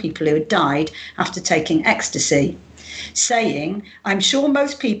of young people who had died after taking ecstasy, saying, "I'm sure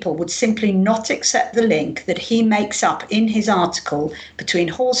most people would simply not accept the link that he makes up in his article between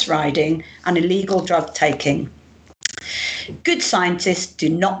horse riding and illegal drug taking." Good scientists do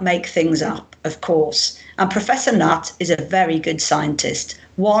not make things up, of course, and Professor Nutt is a very good scientist,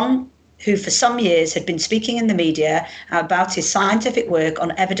 one who for some years had been speaking in the media about his scientific work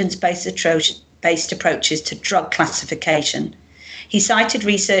on evidence-based approaches to drug classification. He cited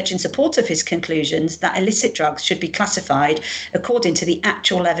research in support of his conclusions that illicit drugs should be classified according to the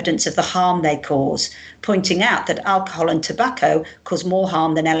actual evidence of the harm they cause, pointing out that alcohol and tobacco cause more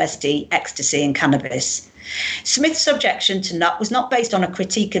harm than LSD, ecstasy, and cannabis. Smith's objection to Nutt was not based on a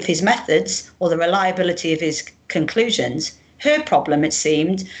critique of his methods or the reliability of his conclusions. Her problem, it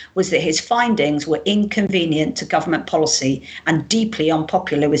seemed, was that his findings were inconvenient to government policy and deeply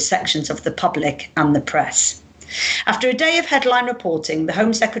unpopular with sections of the public and the press. After a day of headline reporting, the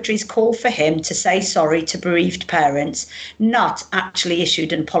Home Secretary's call for him to say sorry to bereaved parents, Nutt actually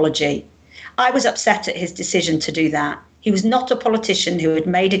issued an apology. I was upset at his decision to do that. He was not a politician who had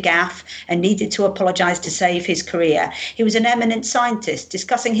made a gaffe and needed to apologise to save his career. He was an eminent scientist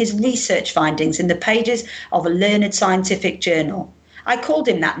discussing his research findings in the pages of a learned scientific journal. I called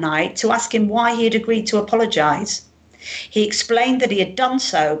him that night to ask him why he had agreed to apologise. He explained that he had done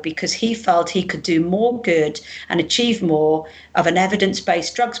so because he felt he could do more good and achieve more of an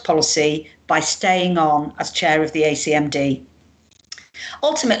evidence-based drugs policy by staying on as chair of the ACMD.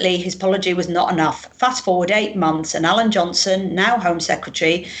 Ultimately, his apology was not enough. Fast forward 8 months and Alan Johnson, now Home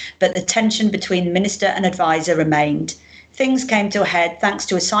Secretary, but the tension between minister and advisor remained. Things came to a head thanks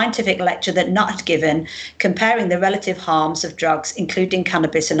to a scientific lecture that Nutt had given, comparing the relative harms of drugs, including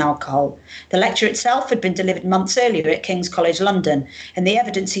cannabis and alcohol. The lecture itself had been delivered months earlier at King's College London, and the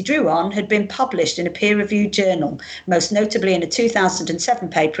evidence he drew on had been published in a peer-reviewed journal, most notably in a 2007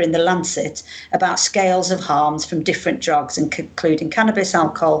 paper in The Lancet, about scales of harms from different drugs, including cannabis,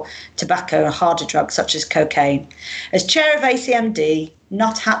 alcohol, tobacco, and harder drugs such as cocaine. As chair of ACMD,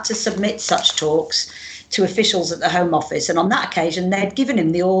 Nutt had to submit such talks to officials at the Home Office, and on that occasion they'd given him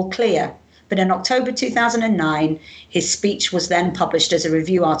the all clear. But in October 2009, his speech was then published as a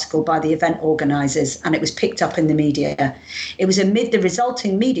review article by the event organisers, and it was picked up in the media. It was amid the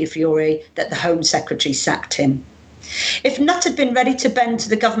resulting media fury that the Home Secretary sacked him. If Nutt had been ready to bend to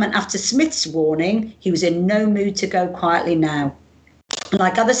the government after Smith's warning, he was in no mood to go quietly now.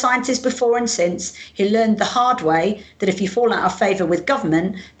 Like other scientists before and since, he learned the hard way that if you fall out of favour with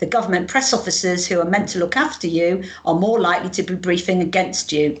government, the government press officers who are meant to look after you are more likely to be briefing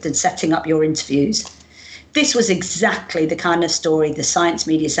against you than setting up your interviews. This was exactly the kind of story the Science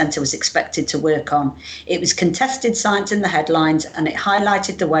Media Centre was expected to work on. It was contested science in the headlines, and it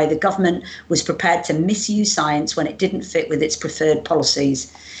highlighted the way the government was prepared to misuse science when it didn't fit with its preferred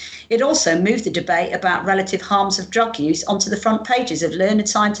policies. It also moved the debate about relative harms of drug use onto the front pages of from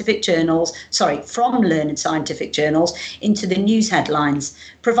learned scientific journals into the news headlines,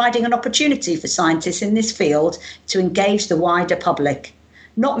 providing an opportunity for scientists in this field to engage the wider public.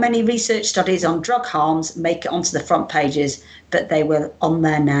 Not many research studies on drug harms make it onto the front pages, but they were on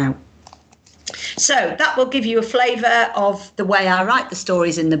there now. So that will give you a flavour of the way I write the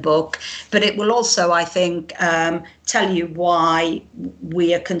stories in the book, but it will also, I think, tell you why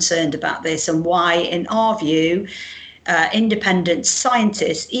we are concerned about this and why, in our view, independent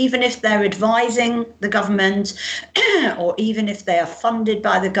scientists, even if they're advising the government or even if they are funded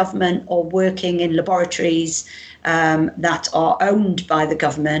by the government or working in laboratories that are owned by the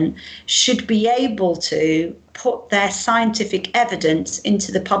government, should be able to put their scientific evidence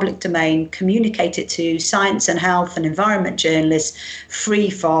into the public domain, communicate it to science and health and environment journalists free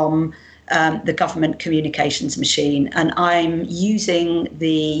from the government communications machine. And I'm using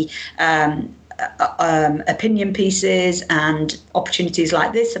the opinion pieces and opportunities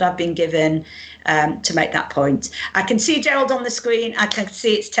like this that I've been given to make that point. I can see Gerald on the screen. I can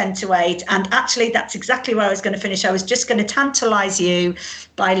see it's 10 to 8. And actually, that's exactly where I was going to finish. I was just going to tantalise you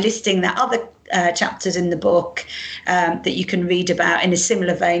by listing the other chapters in the book that you can read about in a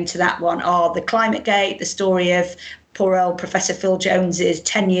similar vein to that one are the Climate Gate, the story of poor old Professor Phil Jones's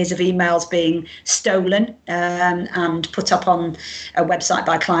 10 years of emails being stolen and put up on a website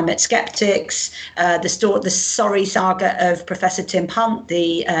by climate skeptics. The sorry saga of Professor Tim Hunt,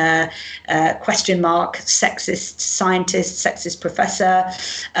 the question mark sexist scientist, sexist professor.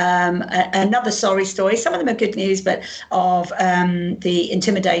 Another sorry story, some of them are good news, but of the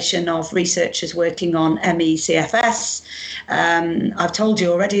intimidation of researchers working on MECFS. I've told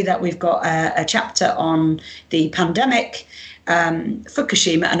you already that we've got a chapter on the pandemic,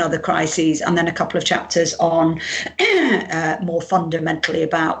 Fukushima and other crises, and then a couple of chapters on more fundamentally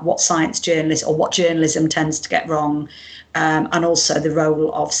about what science journalists or what journalism tends to get wrong, and also the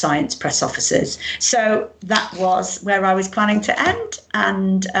role of science press officers. So that was where I was planning to end,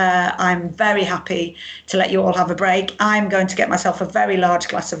 and I'm very happy to let you all have a break. I'm going to get myself a very large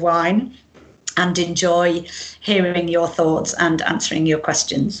glass of wine and enjoy hearing your thoughts and answering your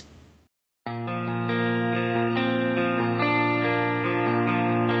questions.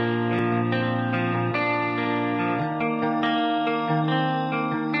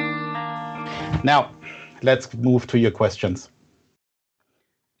 Now, let's move to your questions.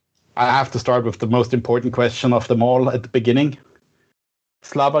 I have to start with the most important question of them all at the beginning.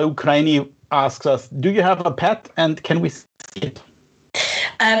 Slava Ukraini asks us, do you have a pet and can we see it?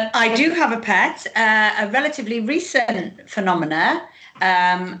 I do have a pet, a relatively recent phenomena.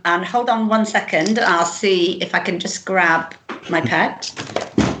 And hold on 1 second. I'll see if I can just grab my pet.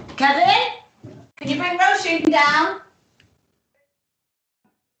 Kevin, can you bring Roisin down?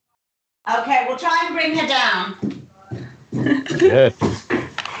 Okay, we'll try and bring her down. Good.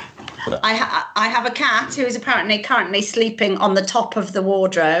 I have a cat who is apparently currently sleeping on the top of the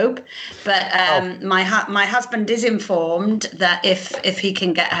wardrobe, but my husband is informed that if he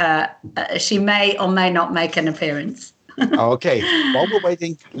can get her, she may or may not make an appearance. Okay, while we're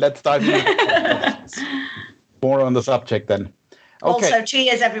waiting, let's dive into more on the subject then. Okay. Also,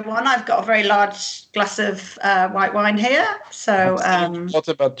 cheers, everyone. I've got a very large glass of white wine here. So, what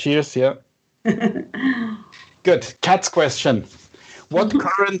about cheers? Yeah. Good. Kat's question. What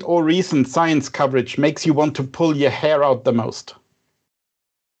current or recent science coverage makes you want to pull your hair out the most?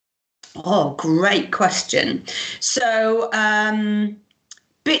 Oh, great question. So,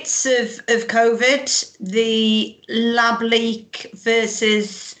 bits of COVID, the lab leak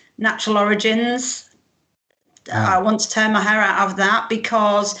versus natural origins. I want to tear my hair out of that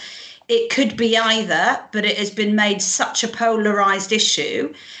because it could be either, but it has been made such a polarized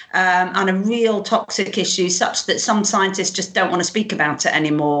issue and a real toxic issue such that some scientists just don't want to speak about it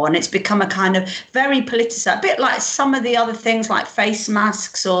anymore. And it's become a kind of very politicized, a bit like some of the other things like face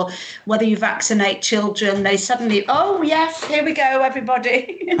masks or whether you vaccinate children. They suddenly, oh, yes, here we go,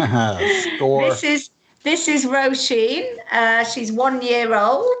 everybody. This is Roisin. She's 1 year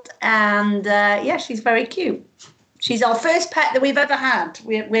old and she's very cute. She's our first pet that we've ever had.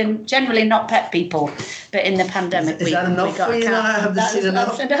 We're generally not pet people, but in the pandemic, is that enough for you now? Have you seen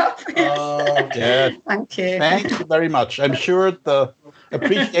enough? Oh, yeah. Thank you. Thank you very much. I'm sure the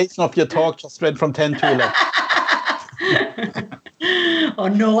appreciation of your talk just went from 10 to 11.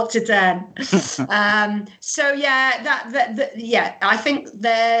 Or 0 to 10. So I think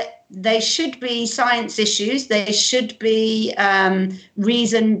they should be science issues. They should be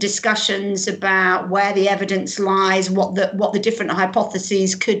reasoned discussions about where the evidence lies, what the different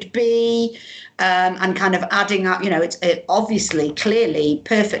hypotheses could be, and kind of adding up. It's obviously, clearly,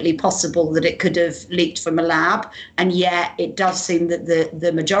 perfectly possible that it could have leaked from a lab, and yet it does seem that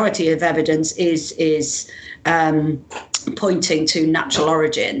the majority of evidence is pointing to natural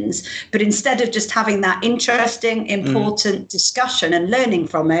origins. But instead of just having that interesting, important discussion and learning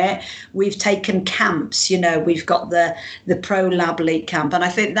from it, we've taken camps. We've got the pro lab leak camp, and I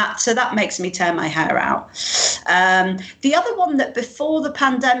think that makes me tear my hair out. The other one that before the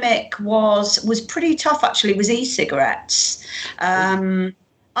pandemic was pretty tough actually was e-cigarettes. I'm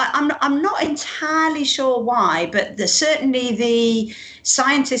not entirely sure why, but certainly the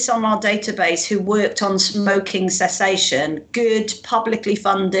scientists on our database who worked on smoking cessation, good, publicly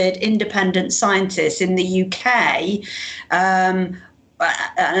funded, independent scientists in the UK, and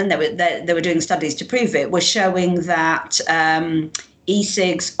they were doing studies to prove it, were showing that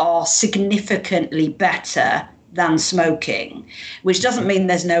e-cigs are significantly better than smoking, which doesn't mean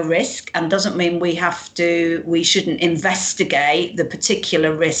there's no risk and doesn't mean we shouldn't investigate the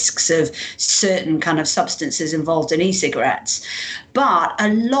particular risks of certain kind of substances involved in e-cigarettes. But a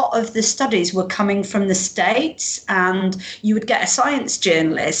lot of the studies were coming from the States, and you would get a science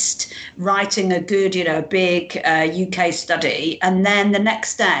journalist writing a good, big UK study, and then the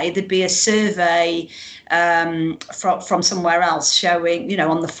next day there'd be a survey from somewhere else showing,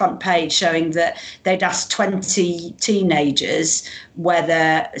 on the front page, showing that they'd asked 20 teenagers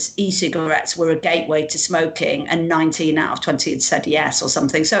whether e-cigarettes were a gateway to smoking, and 19 out of 20 had said yes or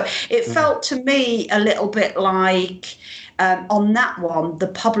something. So it felt to me a little bit like on that one, the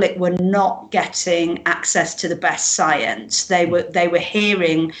public were not getting access to the best science. They were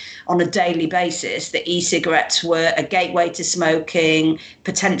hearing on a daily basis that e-cigarettes were a gateway to smoking,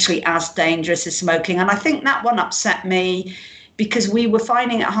 potentially as dangerous as smoking. And I think that one upset me because we were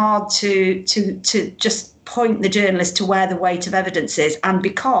finding it hard to just point the journalist to where the weight of evidence is, and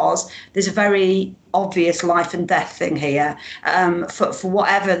because there's a very obvious life and death thing here, for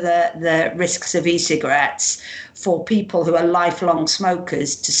whatever the risks of e-cigarettes, for people who are lifelong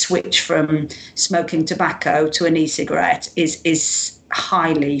smokers to switch from smoking tobacco to an e-cigarette is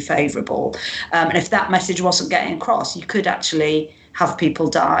highly favourable. And if that message wasn't getting across, you could actually have people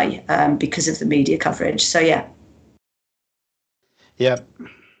die because of the media coverage. So, yeah. Yeah.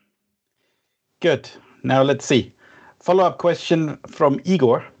 Good. Now let's see. Follow-up question from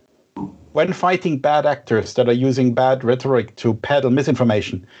Igor. when fighting bad actors that are using bad rhetoric to peddle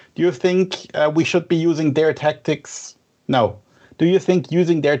misinformation, do you think we should be using their tactics? No. Do you think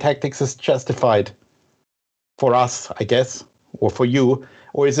using their tactics is justified for us, I guess, or for you?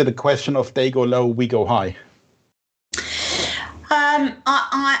 Or is it a question of they go low, we go high?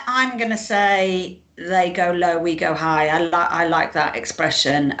 I'm going to say they go low, we go high. I like that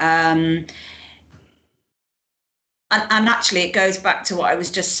expression. And actually, it goes back to what I was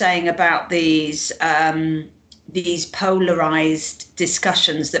just saying about these polarized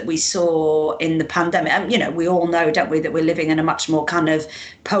discussions that we saw in the pandemic. And, we all know, don't we, that we're living in a much more kind of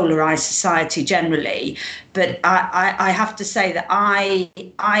polarized society generally. But I have to say that I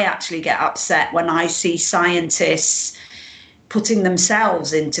actually get upset when I see scientists putting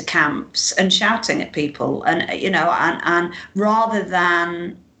themselves into camps and shouting at people, and and rather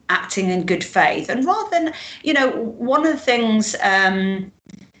than acting in good faith, and rather than, one of the things I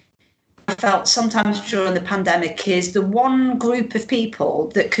felt sometimes during the pandemic is the one group of people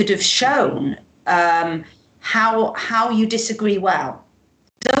that could have shown how you disagree well.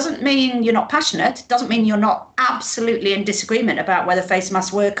 Doesn't mean you're not passionate, doesn't mean you're not absolutely in disagreement about whether face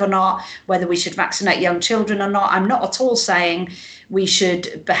masks work or not, whether we should vaccinate young children or not. I'm not at all saying we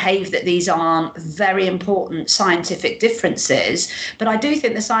should behave that these aren't very important scientific differences, but I do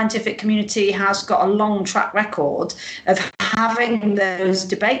think the scientific community has got a long track record of having those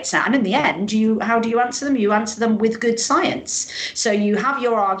debates out. And in the end, how do you answer them? You answer them with good science. So you have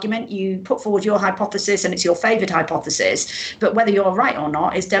your argument, you put forward your hypothesis, and it's your favoured hypothesis, but whether you're right or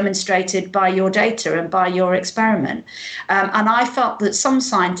not is demonstrated by your data and by your experiment. And I felt that some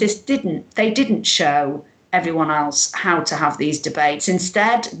scientists didn't show everyone else how to have these debates.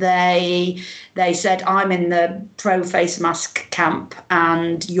 Instead, they said, I'm in the pro face mask camp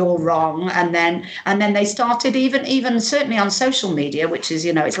and you're wrong. And then they started, even certainly on social media, which is,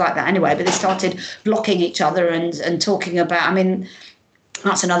 it's like that anyway, but they started blocking each other and talking about,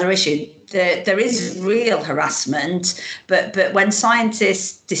 that's another issue. There is real harassment, but when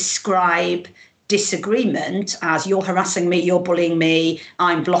scientists describe disagreement as you're harassing me, you're bullying me,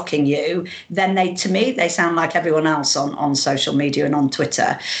 I'm blocking you, then they sound like everyone else on social media and on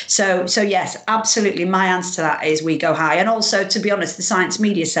Twitter. So yes, absolutely. My answer to that is we go high. And also, to be honest, the Science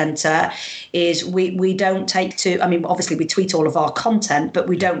Media Centre is we don't take to, obviously we tweet all of our content, but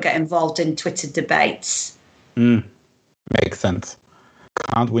we don't get involved in Twitter debates. Makes sense.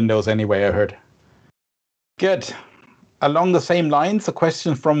 Can't win those anyway, I heard. Good. Along the same lines, a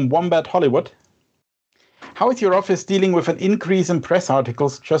question from Wombat Hollywood. How is your office dealing with an increase in press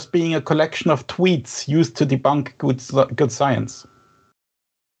articles just being a collection of tweets used to debunk good science?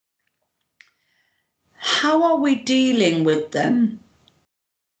 How are we dealing with them?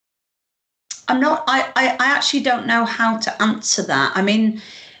 I actually don't know how to answer that.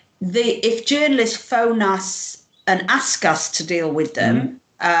 If journalists phone us and ask us to deal with them,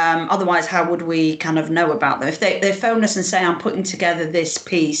 otherwise how would we kind of know about them? If they phone us and say, I'm putting together this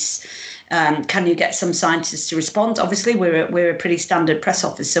piece, can you get some scientists to respond? Obviously, we're a pretty standard press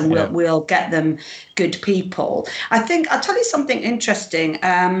office, and we'll get them good people. I think I'll tell you something interesting.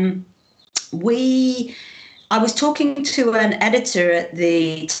 I was talking to an editor at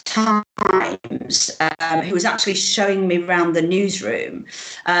the Times who was actually showing me around the newsroom,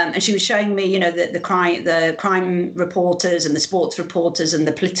 and she was showing me, the crime reporters and the sports reporters and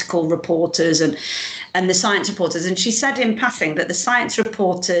the political reporters and the science reporters. And she said in passing that the science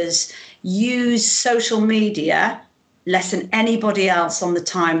reporters use social media less than anybody else on the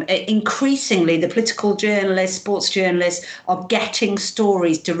time. Increasingly, the political journalists, sports journalists are getting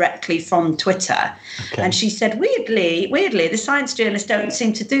stories directly from Twitter. Okay. And she said, weirdly, the science journalists don't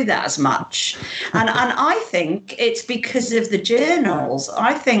seem to do that as much. And I think it's because of the journals.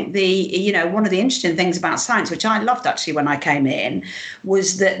 I think one of the interesting things about science, which I loved actually when I came in,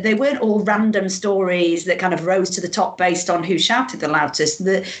 was that they weren't all random stories that kind of rose to the top based on who shouted the loudest.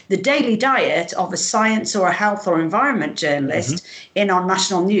 The daily diet of a science or a health or environment journalist in our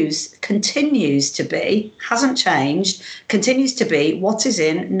national news hasn't changed, continues to be what is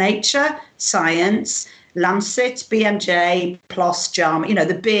in Nature, Science, Lancet, BMJ, PLOS, JAMA,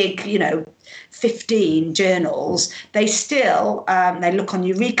 the big, 15 journals. They still, they look on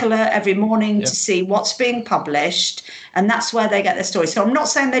Eureka every morning to see what's being published, and that's where they get their stories. So I'm not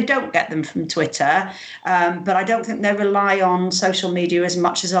saying they don't get them from Twitter, but I don't think they rely on social media as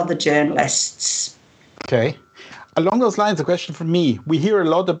much as other journalists. Okay. Along those lines, a question from me. We hear a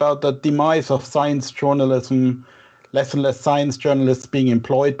lot about the demise of science journalism, less and less science journalists being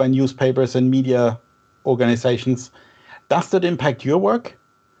employed by newspapers and media organizations. Does that impact your work?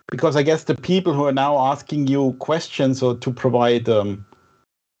 Because I guess the people who are now asking you questions or to provide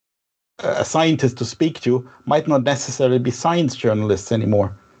a scientist to speak to might not necessarily be science journalists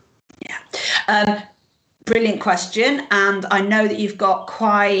anymore? Yeah. Brilliant question. And I know that you've got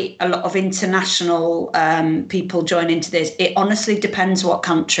quite a lot of international people join into this. It honestly depends what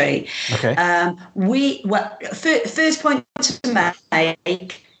country. Okay. First point to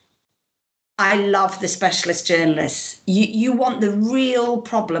make, I love the specialist journalists. You want the real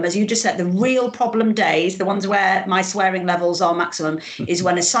problem, as you just said, the real problem days, the ones where my swearing levels are maximum, is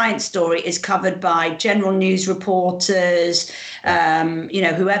when a science story is covered by general news reporters,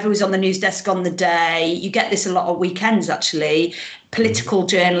 whoever was on the news desk on the day. You get this a lot of weekends, actually. Political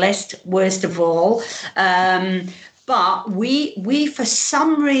journalist, worst of all. But we, for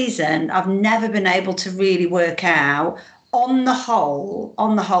some reason, I've never been able to really work out. On the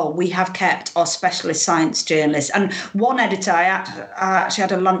whole, we have kept our specialist science journalists. And one editor, I actually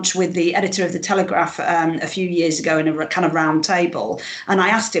had a lunch with the editor of the Telegraph a few years ago in a kind of round table. And I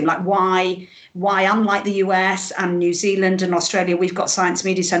asked him, like, why, unlike the US and New Zealand and Australia, we've got science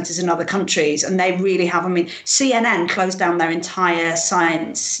media centres in other countries. And they really have. I mean, CNN closed down their entire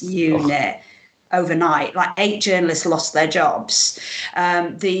science unit. Overnight, like 8 journalists lost their jobs.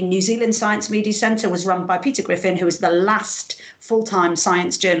 The New Zealand Science Media Centre was run by Peter Griffin, who was the last full-time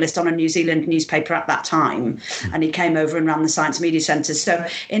science journalist on a New Zealand newspaper at that time. And he came over and ran the Science Media Centres. So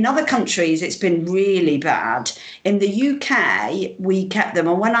in other countries, it's been really bad. In the UK, we kept them.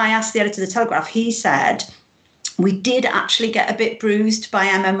 And when I asked the editor of the Telegraph, he said, we did actually get a bit bruised by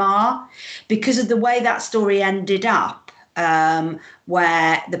MMR because of the way that story ended up.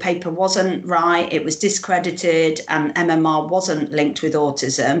 Where the paper wasn't right, it was discredited, and MMR wasn't linked with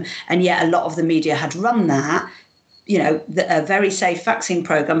autism, and yet a lot of the media had run that. A very safe vaccine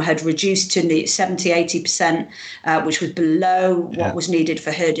program had reduced to 70-80%, which was below what was needed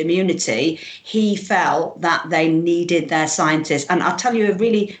for herd immunity. He felt that they needed their scientists. And I'll tell you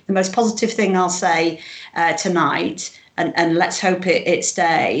the most positive thing I'll say tonight, and let's hope it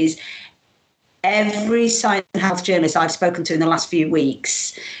stays. Every science and health journalist I've spoken to in the last few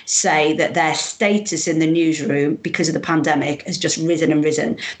weeks say that their status in the newsroom because of the pandemic has just risen and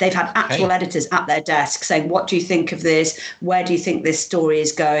risen. They've had actual editors at their desk saying, what do you think of this? Where do you think this story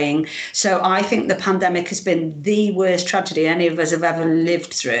is going? So I think the pandemic has been the worst tragedy any of us have ever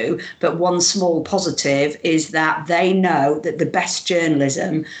lived through. But one small positive is that they know that the best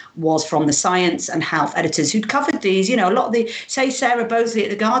journalism was from the science and health editors who'd covered these. A lot of say Sarah Bosley at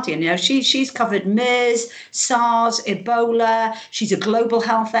The Guardian, she's covered MERS, SARS, Ebola. She's a global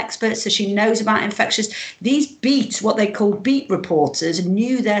health expert, so she knows about infectious. These what they call beat reporters,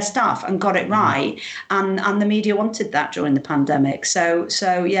 knew their stuff and got it right. And the media wanted that during the pandemic. So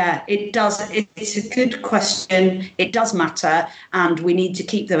yeah, it does. It's a good question. It does matter, and we need to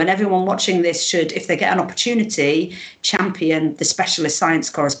keep them. And everyone watching this should, if they get an opportunity, champion the specialist science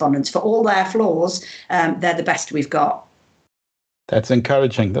correspondents. For all their flaws, they're the best we've got. That's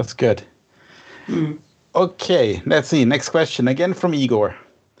encouraging. That's good. Okay, let's see. Next question, again from Igor.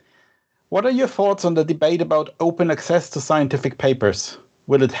 What are your thoughts on the debate about open access to scientific papers?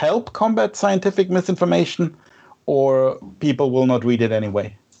 Will it help combat scientific misinformation, or people will not read it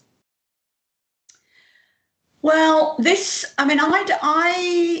anyway? Well,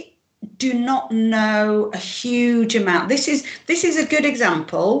 I do not know a huge amount. This is a good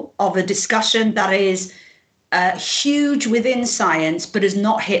example of a discussion that is huge within science, but has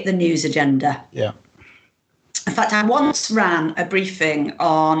not hit the news agenda. Yeah. In fact, I once ran a briefing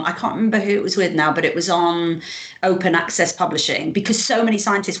on, I can't remember who it was with now, but it was on open access publishing, because so many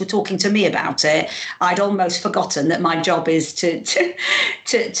scientists were talking to me about it. I'd almost forgotten that my job is to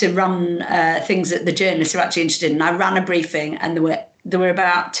run things that the journalists are actually interested in. I ran a briefing, and there were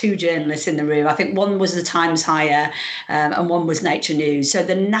about 2 journalists in the room. I think one was the Times Higher and one was Nature News. So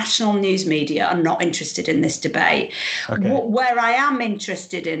the national news media are not interested in this debate. Okay. Where I am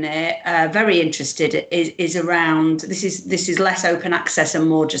interested in it, very interested, is around, this is less open access and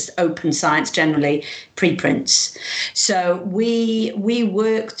more just open science generally, preprints. So we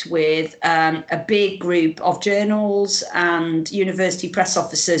worked with a big group of journals and university press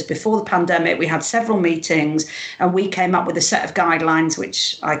officers before the pandemic. We had several meetings, and we came up with a set of guidelines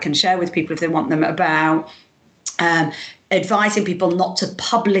which I can share with people if they want them, about advising people not to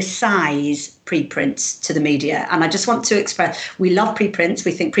publicise preprints to the media. And I just want to express, we love preprints.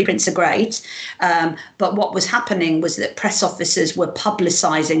 We think preprints are great. But what was happening was that press officers were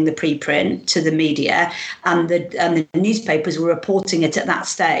publicising the preprint to the media, and the newspapers were reporting it at that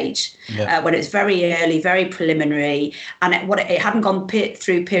stage, when it's very early, very preliminary, and it hadn't gone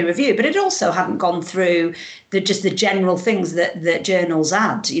through peer review, but it also hadn't gone through the general things that journals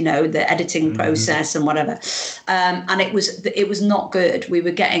add, the editing process and whatever. And it was not good. We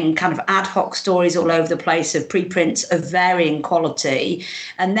were getting kind of ad hoc stories all over the place of preprints of varying quality.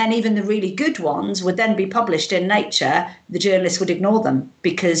 And then even the really good ones would then be published in Nature. The journalists would ignore them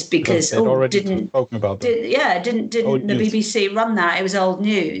because didn't the BBC run that? It was old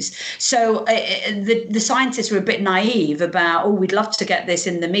news. So the scientists were a bit naive about, we'd love to get this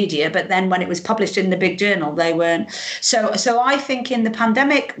in the media, but then when it was published in the big journal, they weren't. So I think in the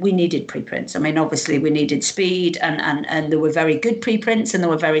pandemic, we needed preprints. I mean, obviously we needed speed, and there were very good preprints and there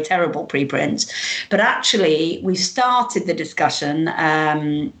were very terrible preprints. But actually, we started the discussion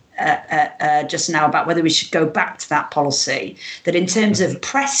just now about whether we should go back to that policy, that in terms of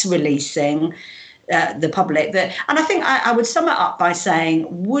press releasing the public, and I think I would sum it up by saying,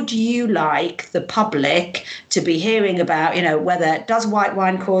 would you like the public to be hearing about, whether does white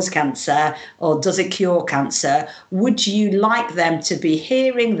wine cause cancer or does it cure cancer? Would you like them to be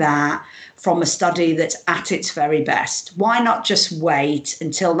hearing that from a study that's at its very best? Why not just wait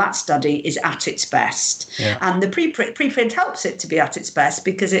until that study is at its best? Yeah. And the preprint helps it to be at its best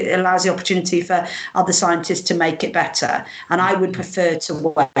because it allows the opportunity for other scientists to make it better. And I would prefer to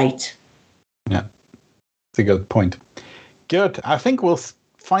wait. Yeah, that's a good point. Good. I think we're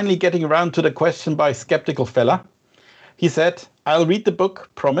finally getting around to the question by Skeptical Fella. He said, I'll read the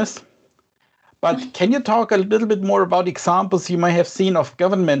book, promise. But can you talk a little bit more about examples you may have seen of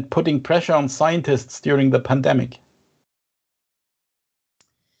government putting pressure on scientists during the pandemic?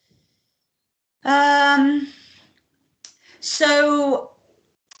 So,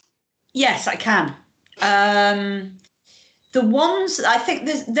 yes, I can. The ones, I think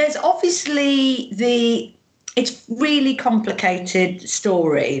there's obviously it's really complicated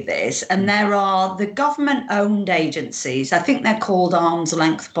story, this, and there are the government-owned agencies. I think they're called arm's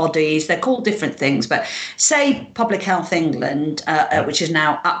length bodies. They're called different things, but say Public Health England, which is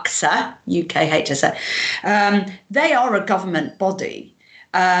now UKHSA, they are a government body.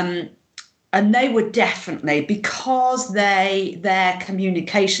 And they were definitely, because their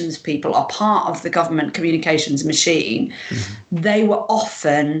communications people are part of the government communications machine, they were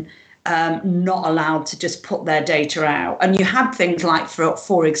often not allowed to just put their data out. And you had things like,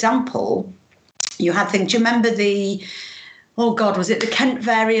 for example, you had things, do you remember was it the Kent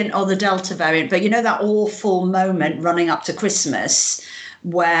variant or the Delta variant? But that awful moment running up to Christmas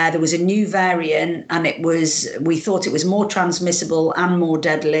where there was a new variant and we thought it was more transmissible and more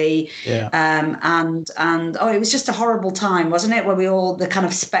deadly. Yeah. It was just a horrible time, wasn't it? Where we all, the kind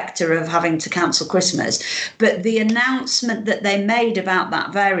of spectre of having to cancel Christmas. But the announcement that they made about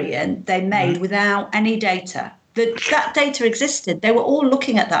that variant, they made without any data. That data existed. They were all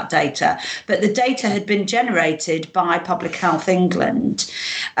looking at that data, but the data had been generated by Public Health England.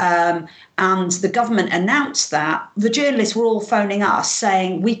 And the government announced that. The journalists were all phoning us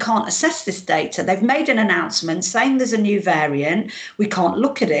saying, we can't assess this data. They've made an announcement saying there's a new variant. We can't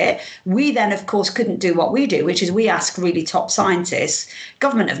look at it. We then, of course, couldn't do what we do, which is we ask really top scientists.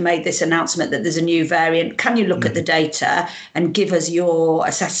 Government have made this announcement that there's a new variant. Can you look at the data and give us your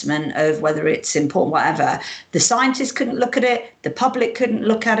assessment of whether it's important, whatever? The scientists couldn't look at it. The public couldn't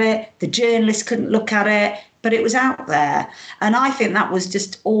look at it. The journalists couldn't look at it. But it was out there. And I think that was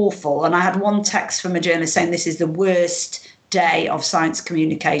just awful. And I had one text from a journalist saying this is the worst day of science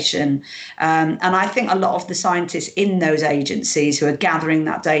communication. And I think a lot of the scientists in those agencies who are gathering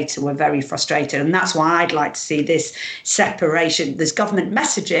that data were very frustrated. And that's why I'd like to see this separation. There's government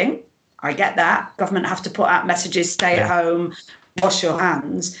messaging. I get that. Government have to put out messages, stay at home, wash your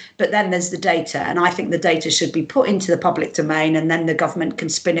hands, but then there's the data, and I think the data should be put into the public domain, and then the government can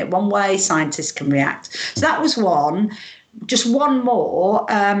spin it one way, scientists can react. So that was one. Just one more.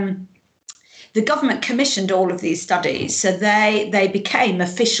 The government commissioned all of these studies, so they became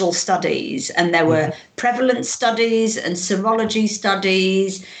official studies, and there were prevalence studies and serology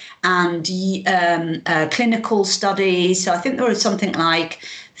studies and clinical studies. So I think there were something like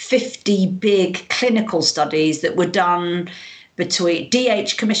 50 big clinical studies that were done between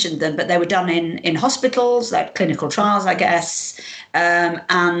DH commissioned them, but they were done in hospitals, like clinical trials, I guess,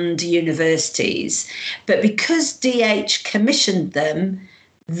 and universities. But because DH commissioned them,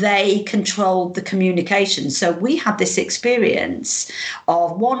 they controlled the communication. So we had this experience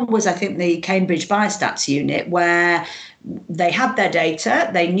of, one was, I think, the Cambridge Biostats unit, where they had their data.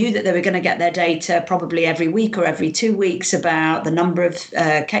 They knew that they were going to get their data probably every week or every 2 weeks about the number of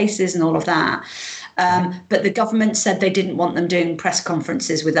cases and all of that. But the government said they didn't want them doing press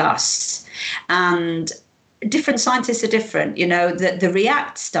conferences with us. And different scientists are different. You know, the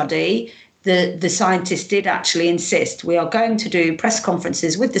REACT study, the scientists did actually insist we are going to do press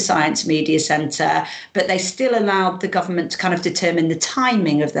conferences with the Science Media Centre, but they still allowed the government to kind of determine the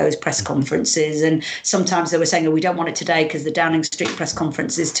timing of those press conferences. And sometimes they were saying, oh, we don't want it today because the Downing Street press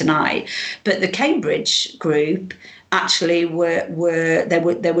conference is tonight. But the Cambridge group actually were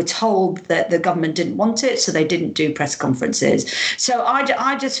told that the government didn't want it, so they didn't do press conferences. So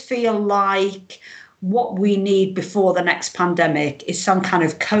I just feel like what we need before the next pandemic is some kind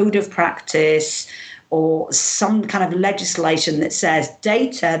of code of practice or some kind of legislation that says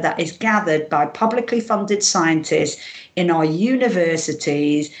data that is gathered by publicly funded scientists in our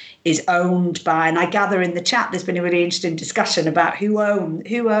universities is owned by, and I gather in the chat there's been a really interesting discussion about who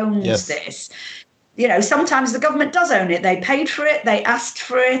owns yes. this. You know, sometimes the government does own it. They paid for it, they asked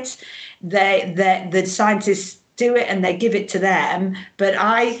for it, the scientists do it and they give it to them. But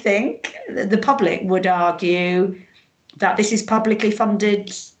I think the public would argue that this is publicly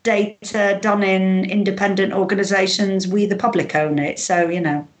funded data done in independent organisations. We, the public, own it. So, you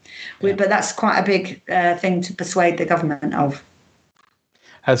know, but that's quite a big thing to persuade the government of.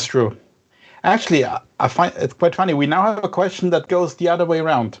 That's true. Actually, I find it quite funny. We now have a question that goes the other way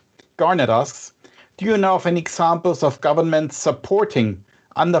around. Garnet asks, do you know of any examples of governments supporting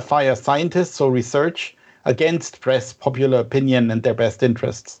under-fire scientists or research against press, popular opinion, and their best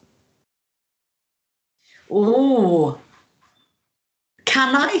interests? Oh,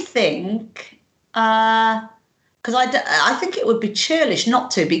 can I think? Because I think it would be churlish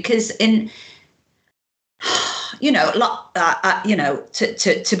not to, because to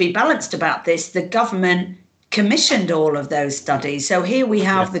be balanced about this, the government commissioned all of those studies. So here we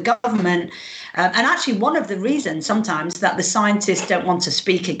have the government, and actually one of the reasons sometimes that the scientists don't want to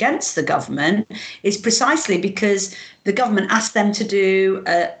speak against the government is precisely because the government asked them to do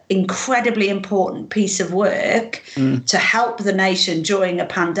an incredibly important piece of work to help the nation during a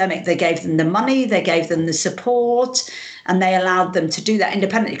pandemic. They gave them the money, they gave them the support, and they allowed them to do that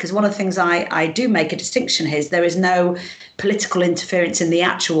independently. Because one of the things I do make a distinction here is there is no political interference in the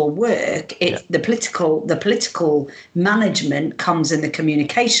actual work. The political management comes in the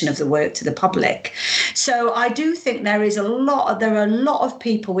communication of the work to the public. So I do think there are a lot of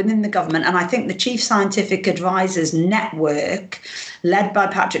people within the government, and I think the Chief Scientific Advisors Network, led by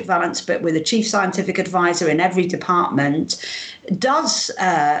Patrick Vallance, but with a chief scientific advisor in every department, does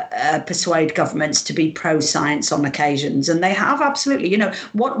persuade governments to be pro-science on occasions. And they have absolutely, you know,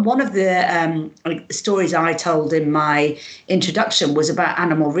 one of the stories I told in my introduction was about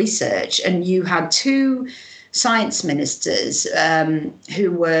animal research. And you had two science ministers they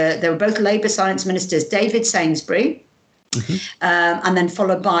were both Labour science ministers, David Sainsbury, and then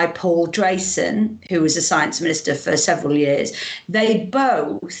followed by Paul Drayson, who was a science minister for several years. They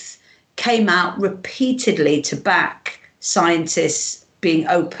both came out repeatedly to back scientists being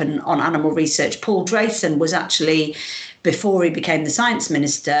open on animal research. Paul Drayson was actually, before he became the science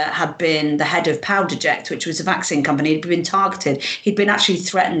minister, had been the head of Powderject, which was a vaccine company. He'd been targeted. He'd been actually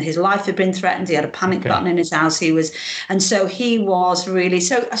threatened. His life had been threatened. He had a panic button in his house. He was really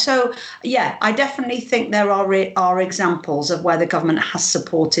so. Yeah, I definitely think there are examples of where the government has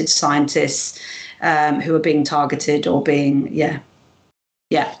supported scientists who are being targeted or being yeah.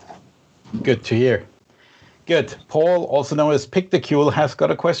 Good to hear. Good. Paul, also known as Picticule, has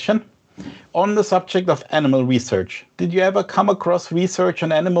got a question. On the subject of animal research, did you ever come across research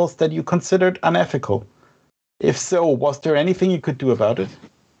on animals that you considered unethical? If so, was there anything you could do about it?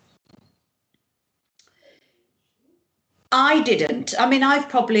 I didn't. I mean, I've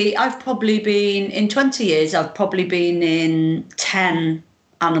probably been, in 20 years, I've probably been in 10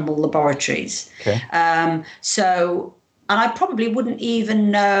 animal laboratories. Okay. And I probably wouldn't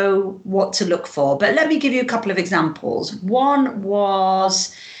even know what to look for. But let me give you a couple of examples. One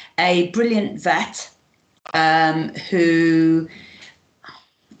was a brilliant vet who,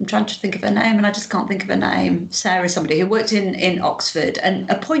 I'm trying to think of her name and I just can't think of her name, Sarah somebody, who worked in Oxford. And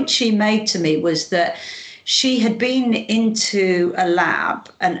a point she made to me was that she had been into a lab,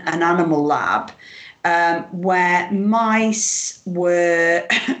 an animal lab, where mice were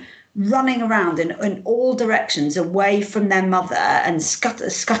running around in all directions away from their mother and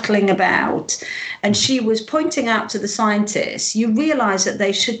scuttling about. And she was pointing out to the scientists, you realize that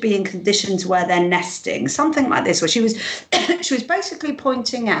they should be in conditions where they're nesting, something like this, where she was she was basically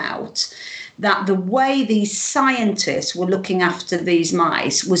pointing out that the way these scientists were looking after these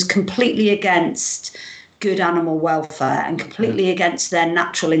mice was completely against good animal welfare and completely against their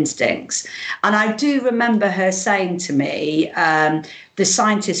natural instincts. And I do remember her saying to me, the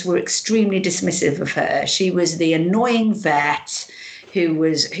scientists were extremely dismissive of her. She was the annoying vet who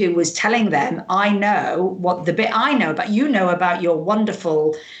was telling them, I know what the bit I know, but you know about your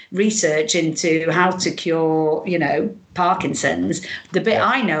wonderful research into how to cure, Parkinson's. The bit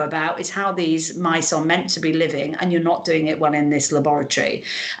I know about is how these mice are meant to be living, and you're not doing it well in this laboratory.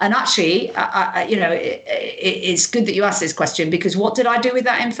 And actually, it's good that you asked this question, because what did I do with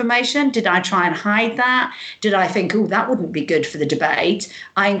that information? Did I try and hide that? Did I think, that wouldn't be good for the debate?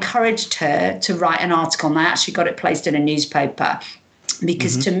 I encouraged her to write an article, and I actually got it placed in a newspaper.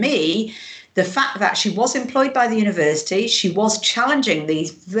 Because to me, the fact that she was employed by the university, she was challenging these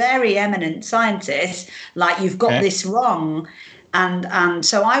very eminent scientists, like, you've got this wrong. And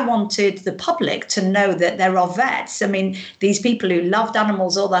so I wanted the public to know that there are vets. I mean, these people who loved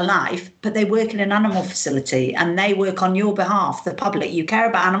animals all their life, but they work in an animal facility and they work on your behalf, the public. You care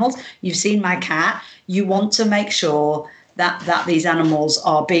about animals. You've seen my cat. You want to make sure that these animals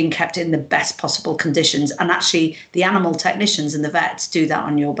are being kept in the best possible conditions. And actually, the animal technicians and the vets do that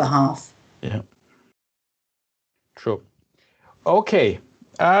on your behalf. Yeah. True. Okay.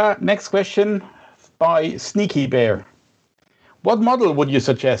 Next question by Sneaky Bear. What model would you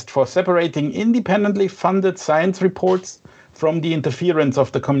suggest for separating independently funded science reports from the interference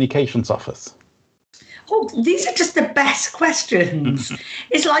of the communications office? Oh, these are just the best questions.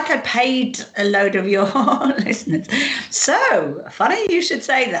 It's like I paid a load of your listeners. So, funny you should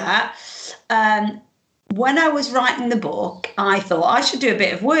say that. When I was writing the book, I thought I should do a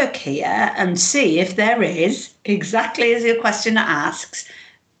bit of work here and see if there is, exactly as your question asks,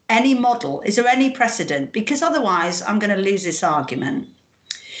 any model. Is there any precedent? Because otherwise I'm going to lose this argument.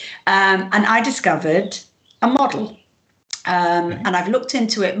 And I discovered a model. And I've looked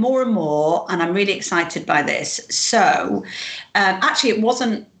into it more and more, and I'm really excited by this. So actually, it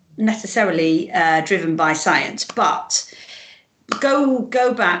wasn't necessarily driven by science, but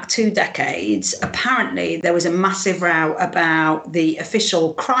go back 2 decades. Apparently, there was a massive row about the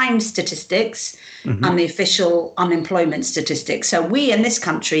official crime statistics and the official unemployment statistics. So we in this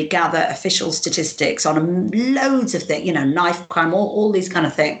country gather official statistics on loads of things, knife crime, all these kind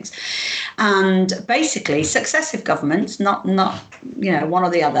of things. And basically, successive governments, not one or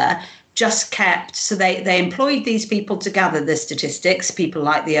the other, just kept, so they employed these people to gather the statistics, people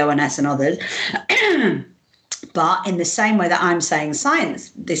like the ONS and others. But in the same way that I'm saying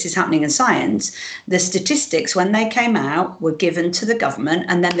science, this is happening in science, the statistics, when they came out, were given to the government,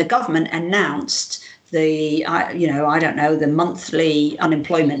 and then the government announced the monthly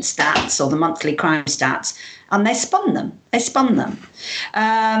unemployment stats or the monthly crime stats, and they spun them.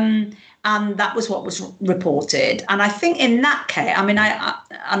 And that was what was reported. And I think in that case, I mean,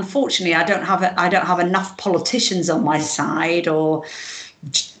 unfortunately, I don't have enough politicians on my side or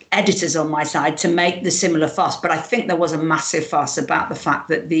editors on my side to make the similar fuss. But I think there was a massive fuss about the fact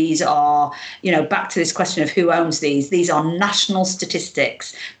that these are, back to this question of who owns these are national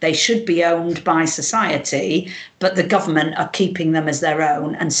statistics. They should be owned by society, but the government are keeping them as their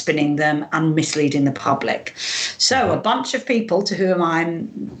own and spinning them and misleading the public. So a bunch of people to whom I'm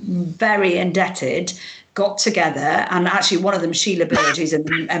very indebted got together, and actually one of them, Sheila Bird, who's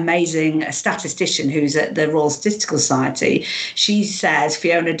an amazing statistician who's at the Royal Statistical Society, she says,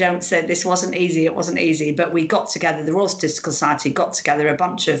 Fiona, don't say this wasn't easy, it wasn't easy, but we got together, the Royal Statistical Society got together a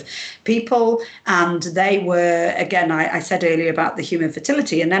bunch of people, and they were, again, I said earlier about the Human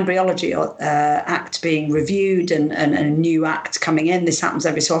Fertility and Embryology Act being reviewed and a new act coming in. This happens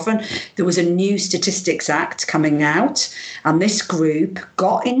every so often. There was a new Statistics Act coming out, and this group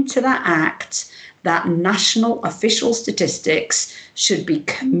got into that act that national official statistics should be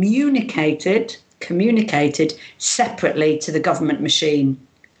communicated separately to the government machine.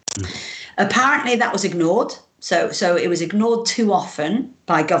 Apparently that was ignored. So it was ignored too often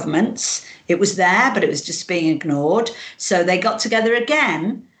by governments. It was there, but it was just being ignored. So they got together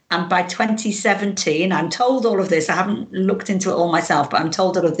again. And by 2017, I'm told all of this, I haven't looked into it all myself, but I'm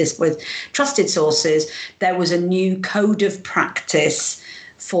told all of this with trusted sources, there was a new code of practice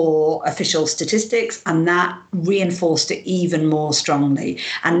for official statistics, and that reinforced it even more strongly.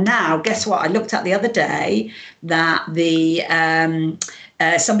 And now, guess what? I looked at the other day that the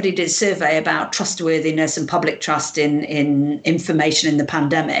somebody did a survey about trustworthiness and public trust in information in the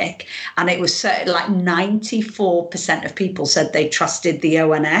pandemic, and it was like 94% of people said they trusted the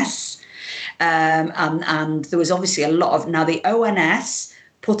ONS. And there was obviously a lot of, now the ONS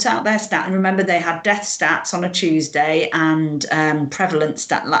put out their stat, and remember they had death stats on a Tuesday and prevalent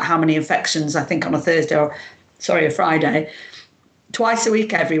stat, like how many infections, I think on a Thursday or a Friday. Twice a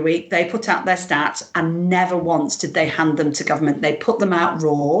week, every week, they put out their stats, and never once did they hand them to government. They put them out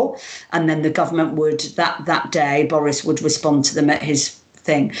raw, and then the government would, that day, Boris would respond to them at his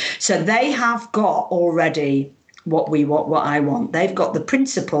thing. So they have got already what I want. They've got the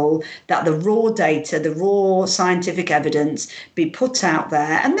principle that the raw data, the raw scientific evidence be put out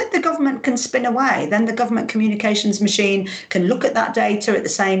there, and that the government can spin away. Then the government communications machine can look at that data at the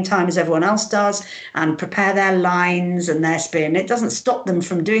same time as everyone else does and prepare their lines and their spin. It doesn't stop them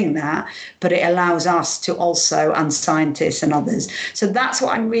from doing that, but it allows us to also, and scientists and others. So that's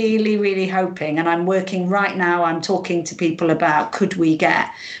what I'm really, really hoping. And I'm working right now, I'm talking to people about, could we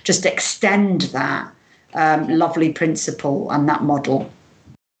just extend that lovely principle and that model.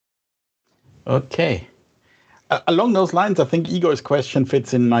 Okay. Along those lines, I think Igor's question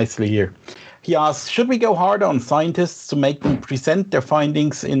fits in nicely here. He asks, should we go harder on scientists to make them present their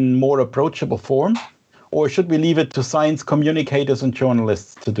findings in more approachable form? Or should we leave it to science communicators and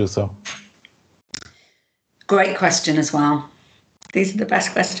journalists to do so? Great question as well. These are the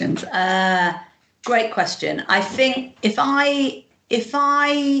best questions. Great question. I think if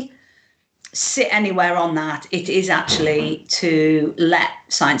I sit anywhere on that, it is actually to let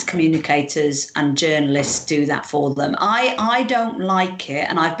science communicators and journalists do that for them. I don't like it,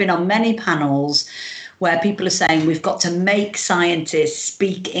 and I've been on many panels where people are saying we've got to make scientists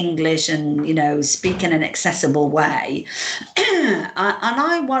speak English and, speak in an accessible way. And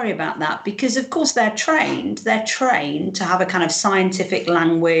I worry about that because, of course, they're trained to have a kind of scientific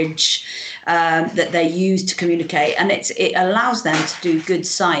language that they use to communicate, and it allows them to do good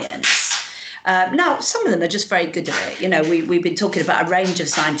science. Now, some of them are just very good at it. We've been talking about a range of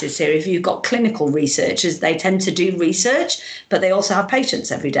scientists here. If you've got clinical researchers, they tend to do research, but they also have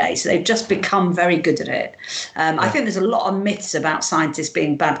patients every day. So they've just become very good at it. I think there's a lot of myths about scientists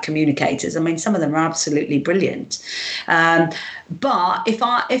being bad communicators. I mean, some of them are absolutely brilliant. But if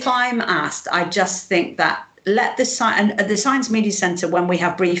I'm asked, I just think that let the Science Media Centre, when we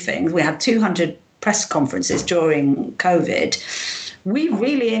have briefings, we have 200 press conferences during COVID. We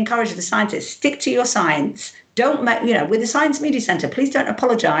really encourage the scientists, stick to your science. Don't make, with the Science Media Centre, please don't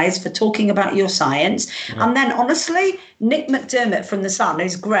apologise for talking about your science. Yeah. And then, honestly, Nick McDermott from The Sun,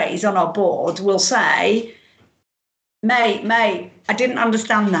 who's great, he's on our board, will say, mate, I didn't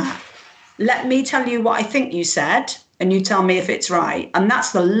understand that. Let me tell you what I think you said, and you tell me if it's right. And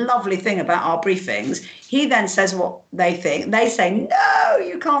that's the lovely thing about our briefings. He then says what they think. They say, no,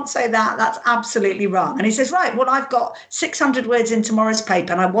 you can't say that. That's absolutely wrong. And he says, right, well, I've got 600 words in tomorrow's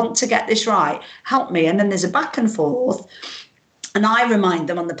paper and I want to get this right. Help me. And then there's a back and forth. And I remind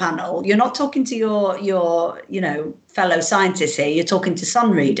them on the panel, you're not talking to your fellow scientists here. You're talking to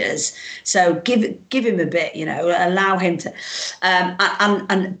Sun readers. So give him a bit, allow him to.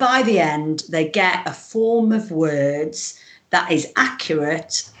 And by the end, they get a form of words that is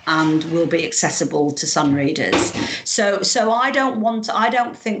accurate and will be accessible to Sun readers. So I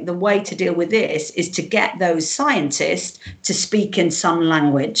don't think the way to deal with this is to get those scientists to speak in Sun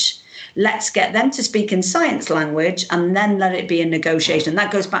language. Let's get them to speak in science language and then let it be a negotiation. That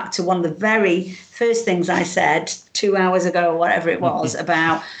goes back to one of the very first things I said 2 hours ago or whatever it was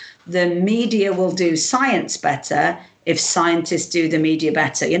about the media will do science better if scientists do the media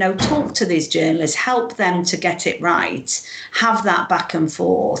better. Talk to these journalists, help them to get it right, have that back and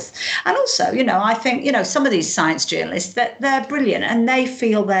forth. And also, I think, some of these science journalists, that they're brilliant and they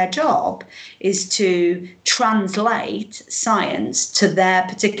feel their job is to translate science to their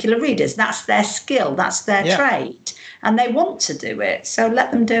particular readers. That's their skill, that's their trade, and they want to do it. So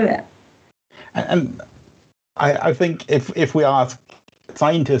let them do it. And I think if we ask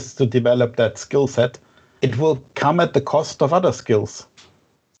scientists to develop that skill set, it will come at the cost of other skills.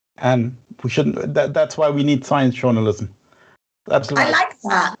 And we shouldn't. That's why we need science journalism. Absolutely. I like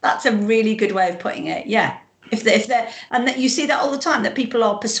that. That's a really good way of putting it. Yeah. If they're, and that you see that all the time, that people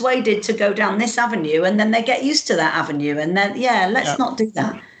are persuaded to go down this avenue and then they get used to that avenue. And then, let's not do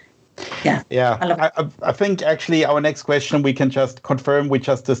that. Yeah. Yeah. I think actually our next question, we can just confirm, we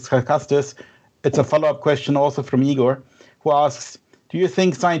just discussed this. It's a follow-up question also from Igor, who asks, do you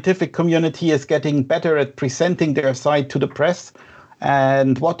think scientific community is getting better at presenting their side to the press?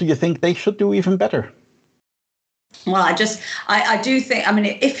 And what do you think they should do even better? Well, I do think,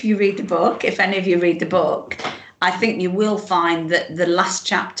 if you read the book, if any of you read the book, I think you will find that the last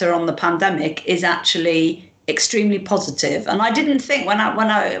chapter on the pandemic is actually extremely positive. And I didn't think when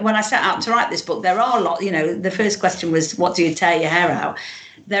I set out to write this book, there are a lot, the first question was, what do you tear your hair out?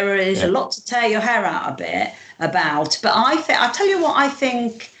 There is a lot to tear your hair out a bit about. But I'll tell you what I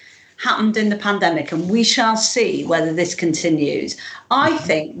think happened in the pandemic, and we shall see whether this continues. I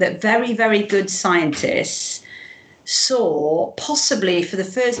think that very, very good scientists saw, possibly for the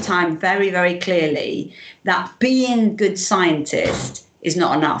first time very, very clearly, that being good scientist is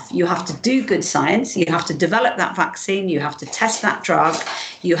not enough. You have to do good science. You have to develop that vaccine. You have to test that drug.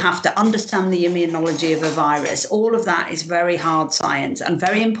 You have to understand the immunology of a virus. All of that is very hard science and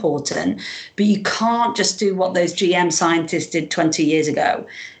very important. But you can't just do what those GM scientists did 20 years ago.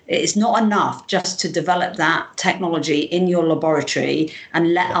 It's not enough just to develop that technology in your laboratory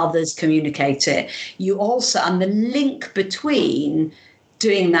and let others communicate it. You also, and the link between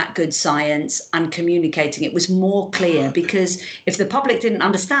doing that good science and communicating it was more clear, because if the public didn't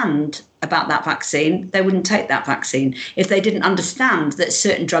understand about that vaccine, they wouldn't take that vaccine. If they didn't understand that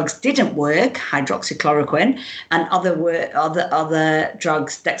certain drugs didn't work, hydroxychloroquine, and other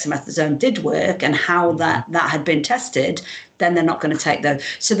drugs, dexamethasone, did work, and how that had been tested, then they're not going to take those.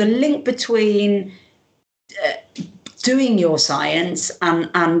 So the link between doing your science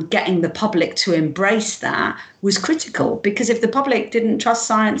and getting the public to embrace that was critical, because if the public didn't trust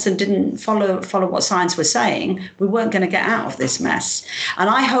science and didn't follow what science was saying, we weren't going to get out of this mess. And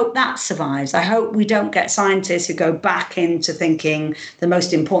I hope that survives. I hope we don't get scientists who go back into thinking the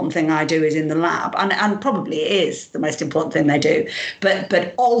most important thing I do is in the lab, and probably it is the most important thing they do,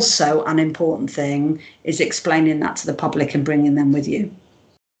 but also an important thing is explaining that to the public and bringing them with you.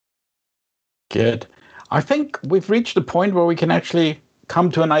 Good. I think we've reached a point where we can actually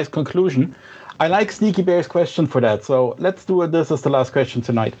come to a nice conclusion. I like Sneaky Bear's question for that. So let's do this as the last question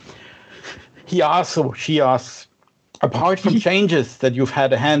tonight. He asks, or she asks, apart from changes that you've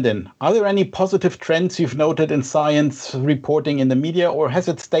had a hand in, are there any positive trends you've noted in science reporting in the media, or has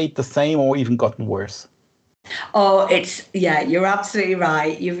it stayed the same or even gotten worse? Oh, you're absolutely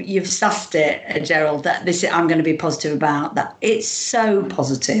right. You've sussed it, Gerald, that I'm going to be positive about that. It's so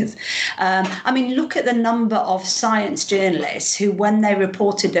positive. Look at the number of science journalists who, when they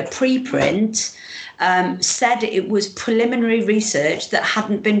reported a preprint, said it was preliminary research that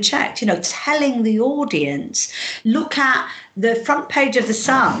hadn't been checked, telling the audience. Look at the front page of The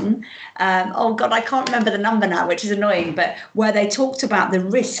Sun. I can't remember the number now, which is annoying, but where they talked about the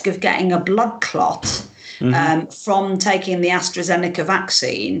risk of getting a blood clot from taking the AstraZeneca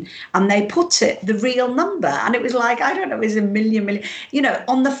vaccine, and they put it the real number, and it was like, I don't know, it was a million.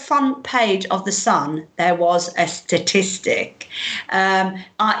 On the front page of The Sun there was a statistic.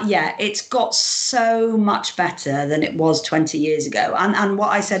 It's got so much better than it was 20 years ago, and what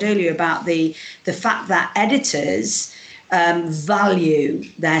I said earlier about the fact that editors value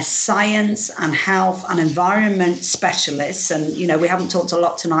their science and health and environment specialists. And, we haven't talked a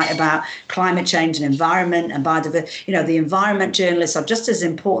lot tonight about climate change and environment and biodiversity. The environment journalists are just as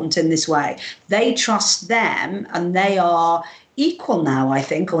important in this way. They trust them, and they are equal now, I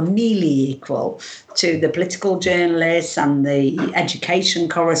think, or nearly equal to the political journalists and the education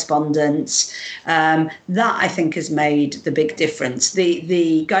correspondents. That, I think, has made the big difference.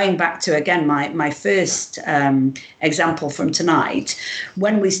 The going back to, again, my first example from tonight,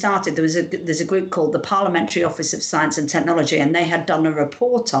 when we started, there's a group called the Parliamentary Office of Science and Technology, and they had done a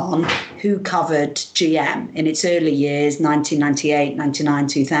report on who covered GM in its early years, 1998, 99,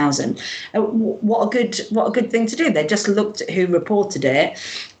 2000. What a good thing to do. They just looked at who reported it,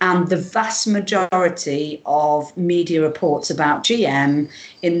 and the vast majority of media reports about GM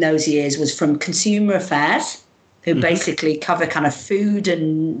in those years was from Consumer Affairs, who basically cover kind of food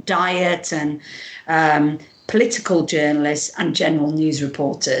and diet, and political journalists and general news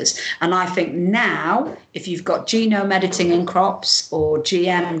reporters. And I think now, if you've got genome editing in crops or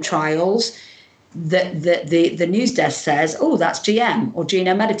GM trials, the news desk says, oh, that's GM or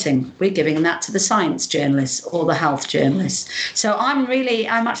genome editing. We're giving that to the science journalists or the health journalists. So I'm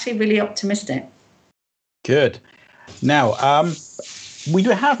actually really optimistic. Good. Now, we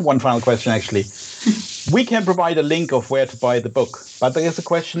do have one final question, actually. We can provide a link of where to buy the book, but there is a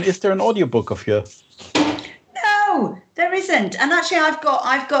question: is there an audiobook of yours? No, there isn't. And actually, I've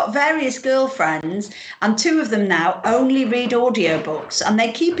got various girlfriends, and two of them now only read audiobooks, and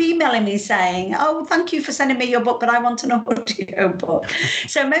they keep emailing me saying, oh, thank you for sending me your book, but I want an audiobook.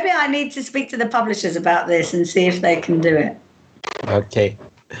 So maybe I need to speak to the publishers about this and see if they can do it. Okay.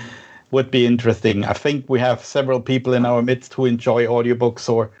 Would be interesting. I think we have several people in our midst who enjoy audiobooks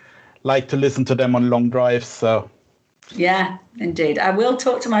or like to listen to them on long drives. So yeah, indeed. I will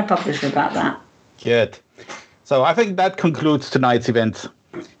talk to my publisher about that. Good. So I think that concludes tonight's event.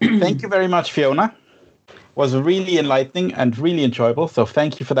 Thank you very much, Fiona. It was really enlightening and really enjoyable, so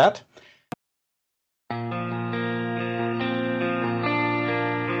thank you for that.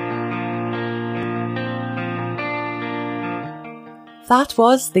 That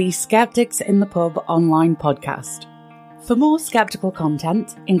was the Skeptics in the Pub online podcast. For more skeptical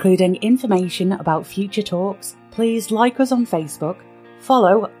content, including information about future talks, please like us on Facebook,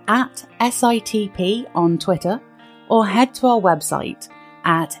 follow at SITP on Twitter, or head to our website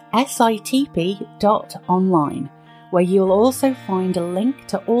at sitp.online, where you'll also find a link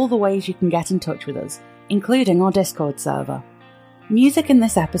to all the ways you can get in touch with us, including our Discord server. Music in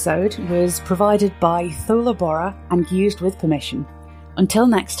this episode was provided by Thula Bora and used with permission. Until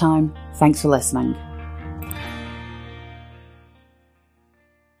next time, thanks for listening.